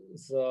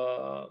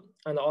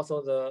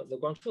also the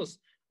ground truth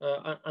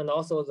and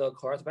also the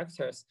correct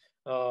vectors,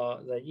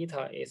 the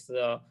eta is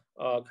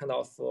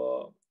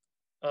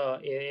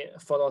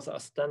it follows a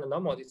standard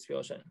normal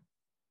distribution.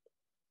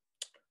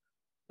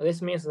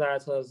 This means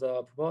that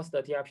the proposed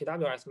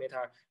DRPW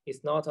estimator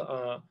is not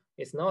an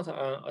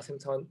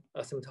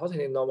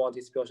asymptotically normal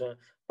distribution,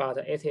 but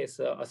it is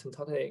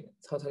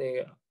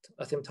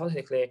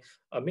asymptotically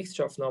a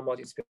mixture of normal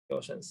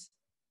distributions.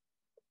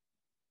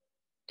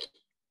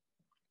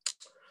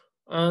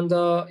 And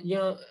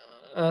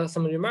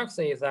some remarks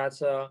is that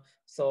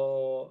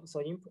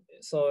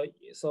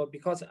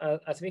because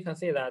as we can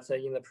see that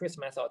in the previous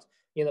method,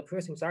 in the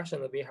previous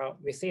instruction,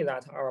 we see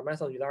that our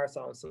method relies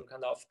on some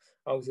kind of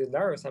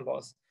auxiliary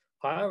samples.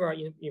 However,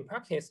 in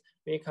practice,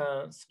 we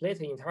can split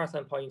the entire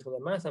sample into the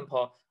main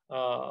sample.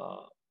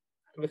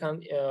 We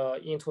can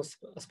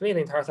split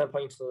the entire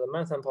sample into the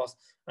main samples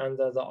and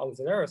the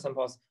auxiliary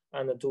samples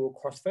and do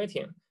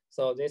cross-fitting.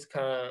 So this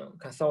can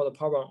solve the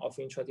problem of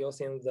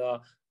introducing the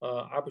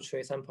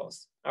arbitrary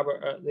samples.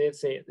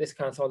 This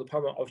can solve the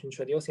problem of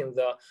introducing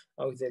the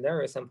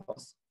auxiliary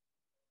samples.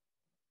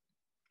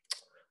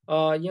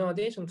 In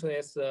addition to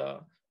this,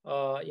 in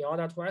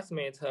order to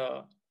estimate,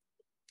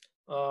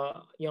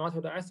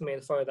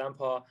 for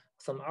example,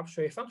 some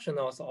arbitrary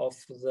functionals of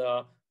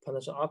the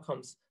potential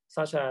outcomes,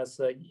 such as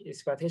the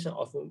expectation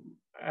of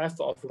f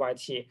of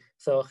yt.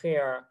 So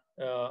here,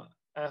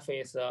 f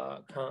is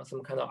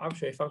some kind of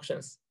arbitrary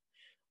functions.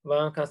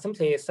 One can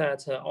simply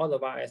set all the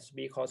y's to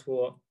be equal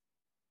to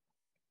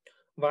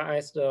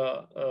y's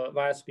to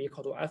be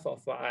equal to f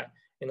of y.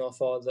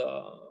 For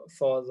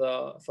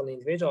the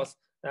individuals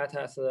that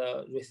has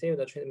received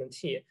the treatment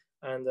t,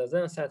 and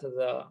then set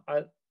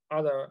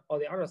all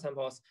the other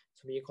samples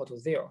to be equal to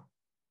 0.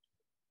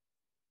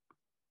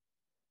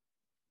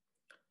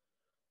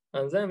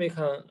 And then we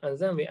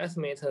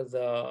estimate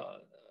the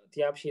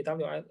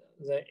DRPW.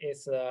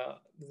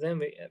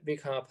 Then we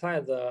can apply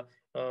the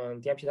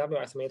DRPW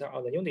estimator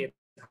on the new data.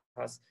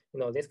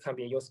 This can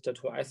be used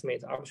to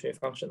estimate arbitrary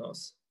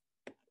functionals.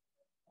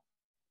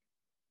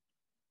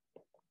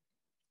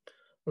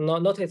 Now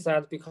notice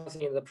that because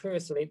in the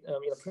previous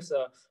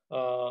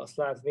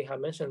slides we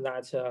have mentioned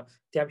that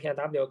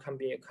DRPW can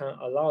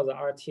allow the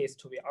RTs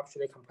to be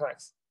arbitrarily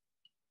complex.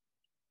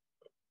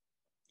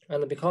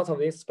 And because of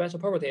these special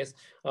properties,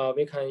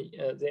 we can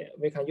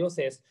use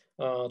this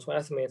to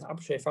estimate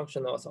arbitrary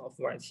functionals of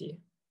YT.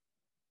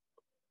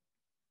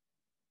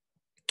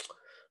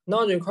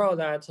 Now recall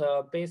that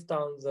based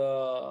on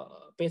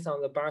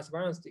the bias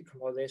variance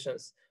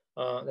decompositions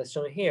that's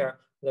shown here,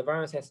 the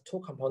variance has two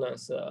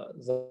components: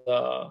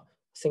 the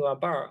sigma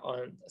bar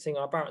and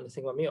the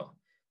sigma mu.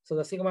 So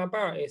the sigma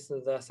bar is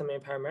the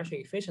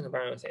semi-parametric efficient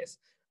variances,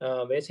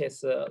 which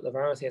is the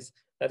variances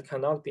that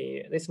cannot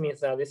be. This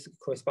means that this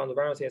corresponds to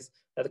variances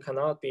that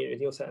cannot be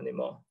reduced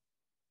anymore.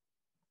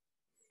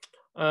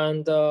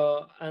 And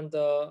for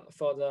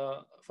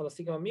the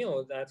sigma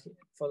mu that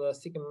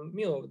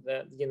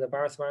in the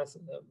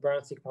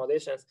variance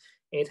decompositions,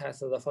 it has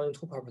the following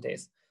two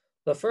properties.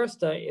 The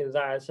first is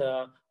that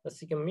the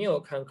sigma mu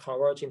can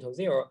converge into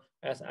 0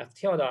 as f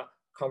tilde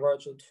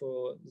converge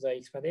to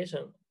the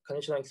conditional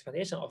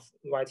expectation of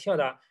y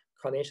tilde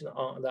condition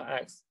on the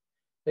x.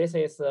 This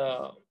is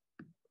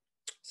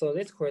so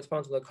this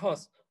corresponds to the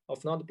cost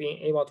of not being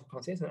able to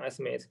consistently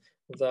estimate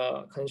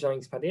the conditional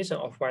expectation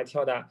of y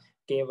tilde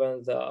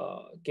given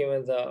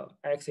the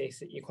x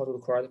is equal to the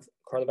correct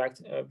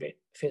vector,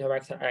 theta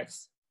vector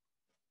x.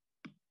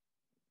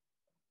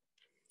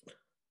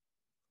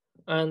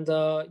 And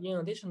in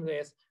addition to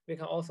this, we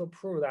can also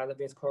prove that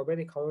with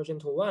probability conversion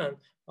to 1,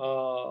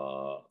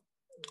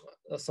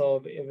 so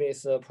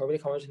with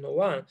probability conversion to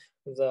 1,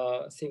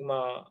 the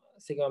sigma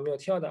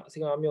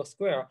mu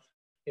square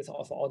is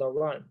of order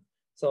 1.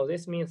 So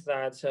this means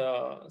that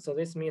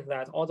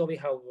although we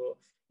have,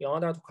 in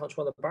order to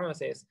control the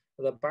biasness,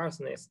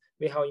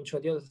 we have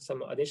introduced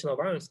some additional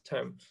variance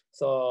term.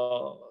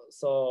 But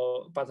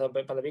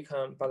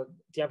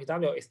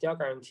DRPW is still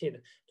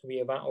guaranteed to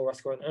be 1 over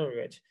square root n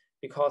rate,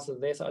 because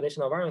this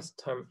additional variance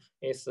term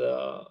is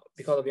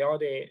because we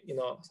already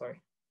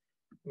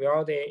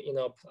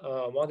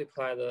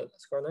multiply the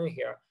square root n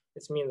here.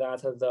 This means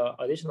that the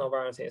additional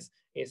variance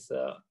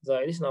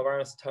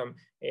term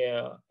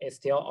is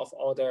still of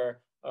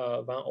order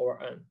 1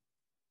 over n.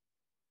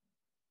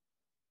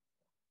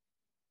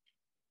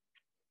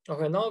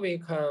 Okay, now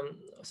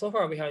so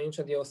far we have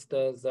introduced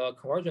the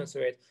convergence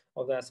rate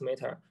of the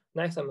estimator.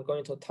 Next, I'm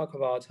going to talk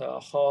about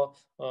how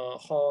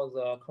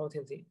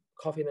the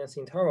confidence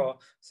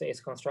interval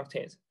is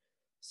constructed.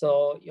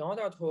 So in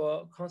order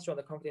to construct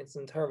the confidence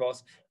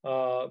intervals,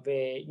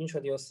 we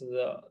introduce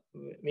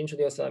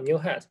a mu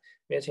hat,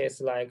 which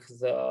is like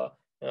the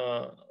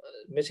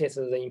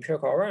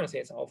empirical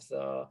variances of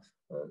the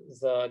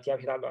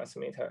DRPW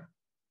estimator.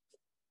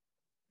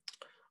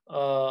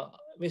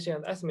 Which is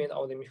an estimate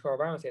of the empirical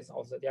variances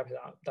of the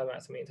DRPW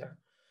estimator.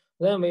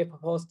 Then we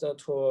proposed to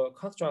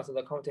construct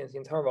the confidence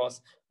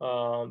intervals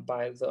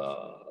by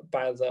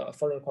the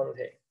following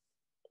quantity.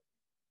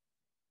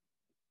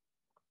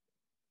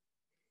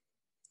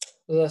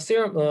 The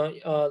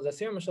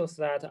theorem shows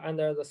that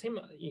under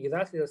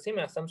exactly the same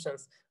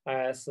assumptions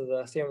as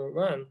the theorem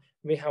 1,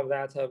 we have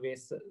that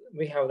with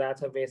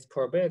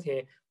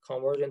probability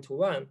conversion to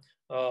 1.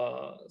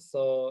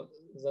 So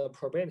the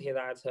probability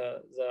that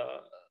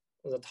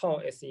the tau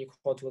is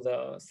equal to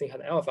the c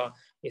hat alpha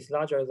is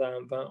larger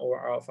than 1 over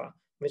alpha,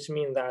 which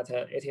means that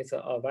it is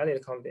a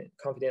valid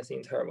confidence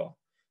interval.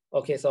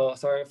 Okay, so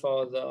sorry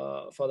for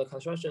the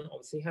construction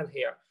of c hat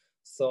here.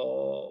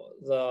 So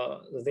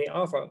the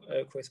alpha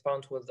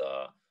correspond to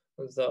the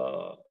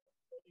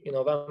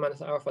 1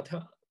 minus alpha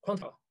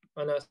quantile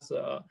minus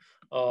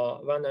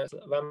 1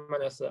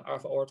 minus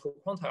alpha over 2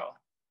 quantile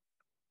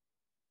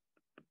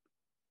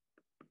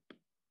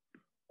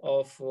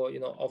of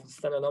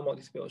standard normal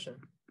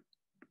distribution.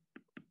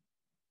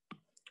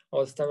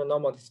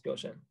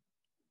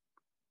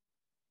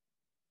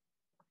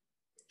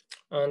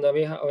 And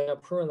we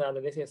have proven that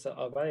this is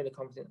a valid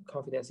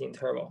confidence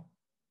interval.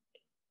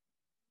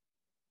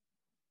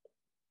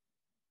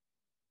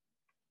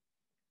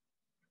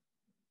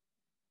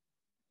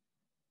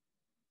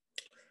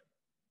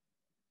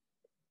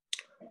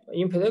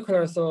 in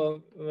particular,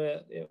 so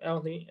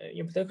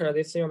in particular,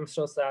 this theorem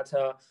shows that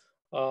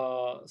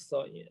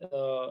so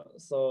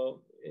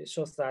it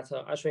shows that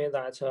actually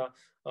that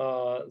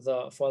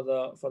for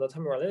the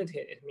term validity,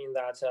 it means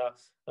that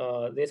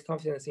this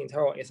confidence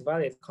interval is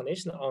valid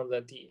conditional on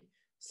the D.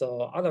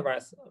 So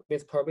otherwise,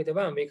 with probability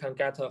 1, we can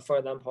get, for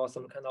example,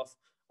 some kind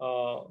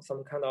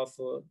of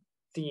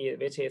D,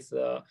 which is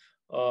a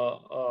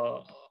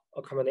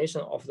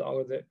combination of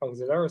the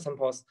auxiliary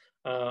samples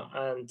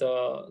and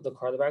the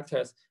correct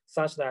vectors,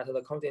 such that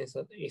the confidence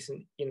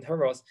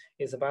intervals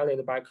is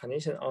valid by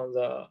condition on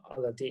the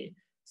D.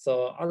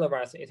 So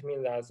otherwise, it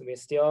means that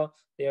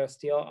there's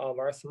still a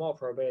very small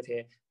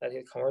probability that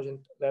it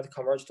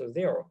converges to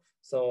 0.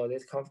 So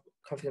this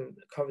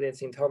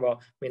confidence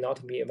interval may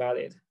not be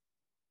valid.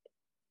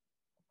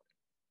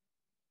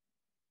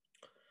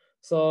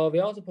 So we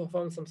also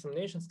performed some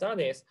simulation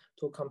studies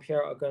to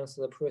compare against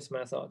the previous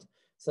method.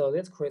 So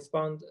this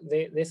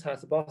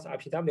has both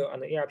RPW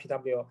and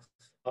ARPW,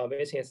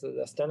 which is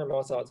the standard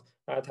method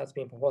that has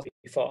been proposed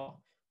before.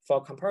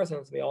 For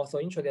comparisons, we also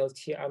introduced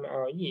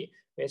TMLE,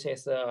 which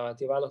is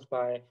developed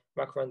by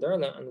Mark van der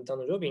Len and Don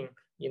Rubin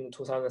in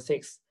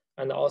 2006,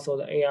 and also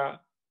the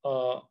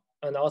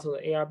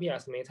ARB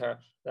estimator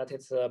that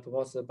is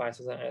proposed by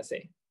Susan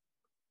Essay.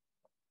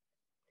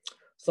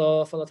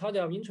 So for the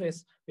target of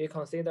interest, we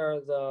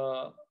consider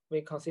the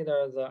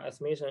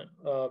estimation.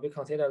 We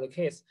consider the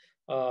case.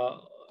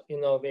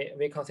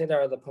 We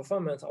consider the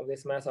performance of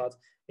this method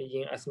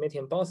in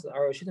estimating both the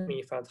error treatment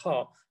effect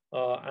tau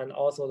and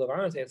also the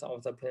variances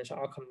of the potential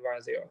outcome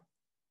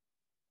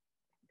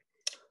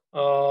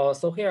y0.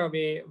 So here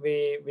we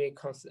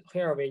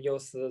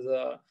use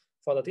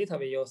for the data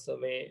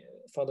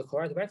for the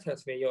correct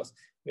vectors we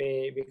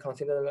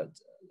consider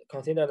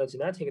the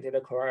genetic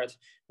data correct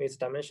with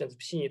dimensions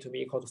p to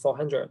be equal to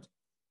 400.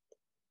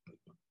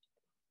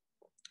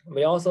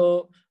 We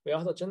also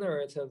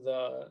generate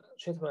the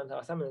treatment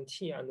assignment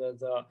t and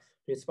the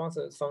response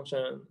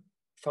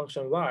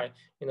function y,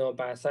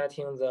 by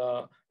setting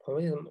the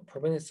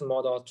probability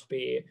model to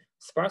be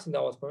sparsity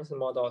of probability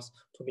models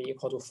to be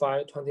equal to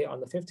 5, 20,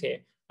 and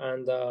 50,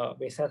 and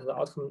we set the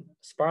outcome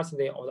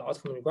sparsity of the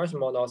outcome regression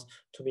models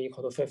to be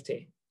equal to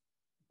 50.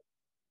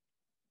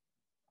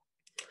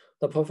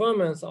 The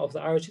performance of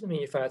the error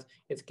treatment effect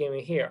is given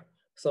here.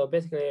 So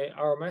basically,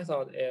 our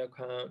method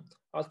can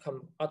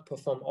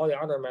outperform all the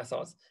other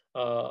methods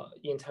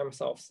in terms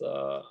of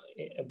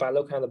by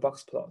looking at the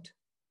box plot.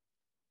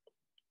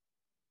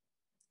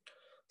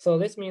 So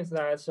this means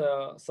that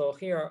so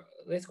here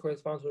this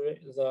corresponds to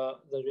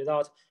the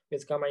result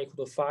with gamma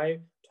equal to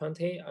 5,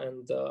 20,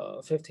 and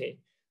 50.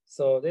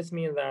 So this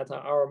means that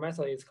our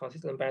method is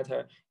consistent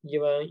better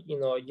even when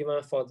the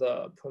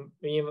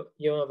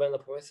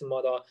probability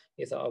model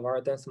is a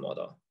very dense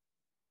model.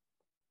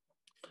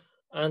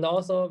 And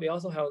also we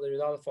also have the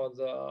result for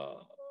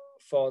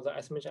the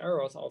estimation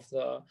errors of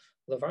the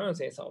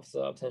variances of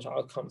the potential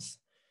outcomes.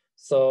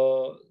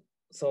 So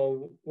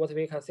what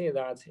we can see is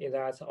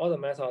that all the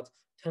methods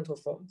tend to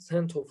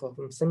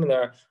perform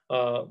similar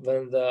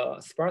when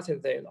the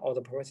sparsity of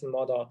the probability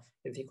model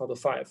is equal to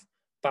 5.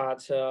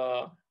 But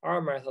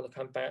our method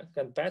can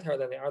get better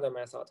than the other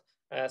method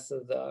as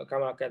the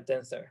gamma gets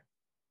denser.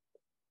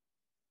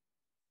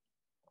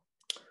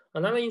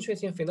 Another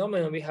interesting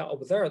phenomenon we have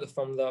observed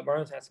from the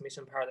variance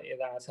estimation part is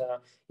that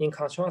in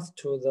contrast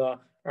to the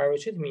error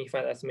treatment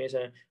effect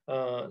estimation,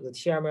 the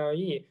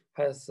TMLE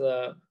has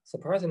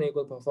surprisingly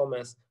good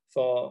performance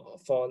for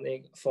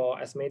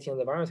estimating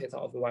the variances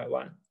of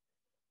Y1.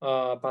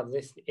 But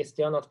this is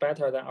still not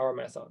better than our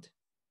method.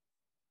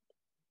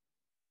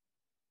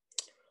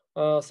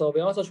 So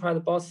we also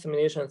tried both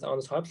simulations on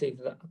the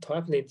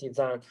triplet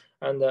design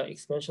and the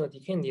expansion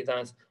decaying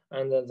designs,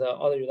 and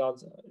all the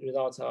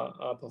results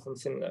are performed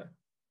similar.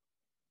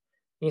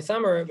 In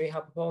summary, we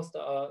have proposed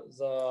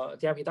the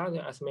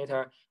DIPW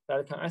estimator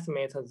that can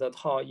estimate the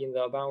tau in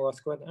the 1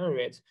 squared error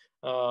rate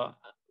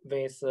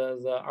with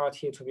the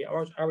RT to be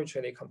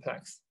arbitrarily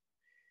complex.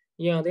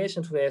 In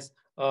addition to this,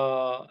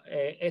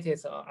 it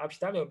is an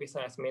RPW-based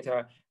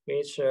estimator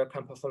which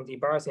can perform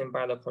debiasing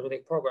by the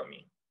quadratic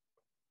programming.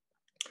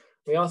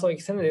 We also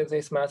extended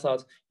this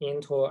method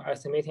into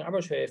estimating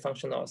arbitrary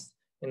functionals,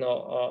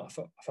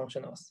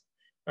 functionals.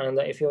 And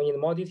if you need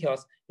more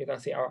details, you can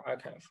see our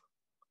archive.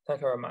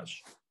 Thank you very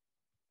much.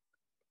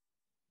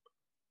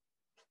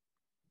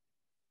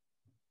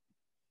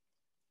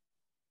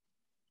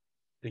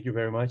 Thank you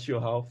very much,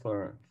 Yuhao,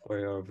 for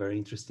your very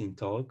interesting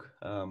talk.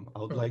 I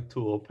would like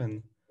to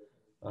open.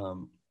 I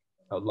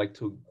would like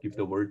to give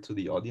the word to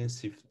the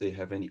audience if they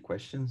have any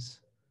questions.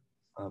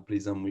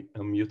 Please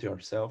unmute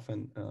yourself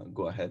and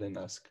go ahead and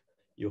ask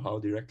Yuhao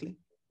directly.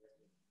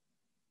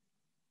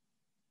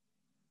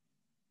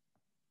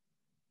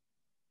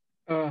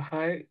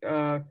 Hi,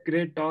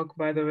 great talk,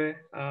 by the way.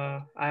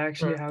 I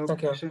actually have a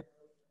question.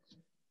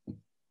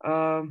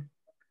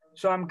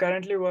 So I'm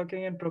currently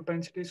working in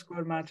propensity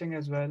score matching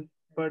as well,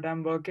 but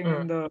I'm working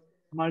in the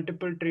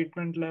multiple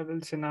treatment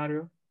level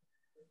scenario.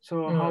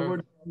 So how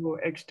would you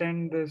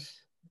extend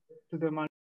this to the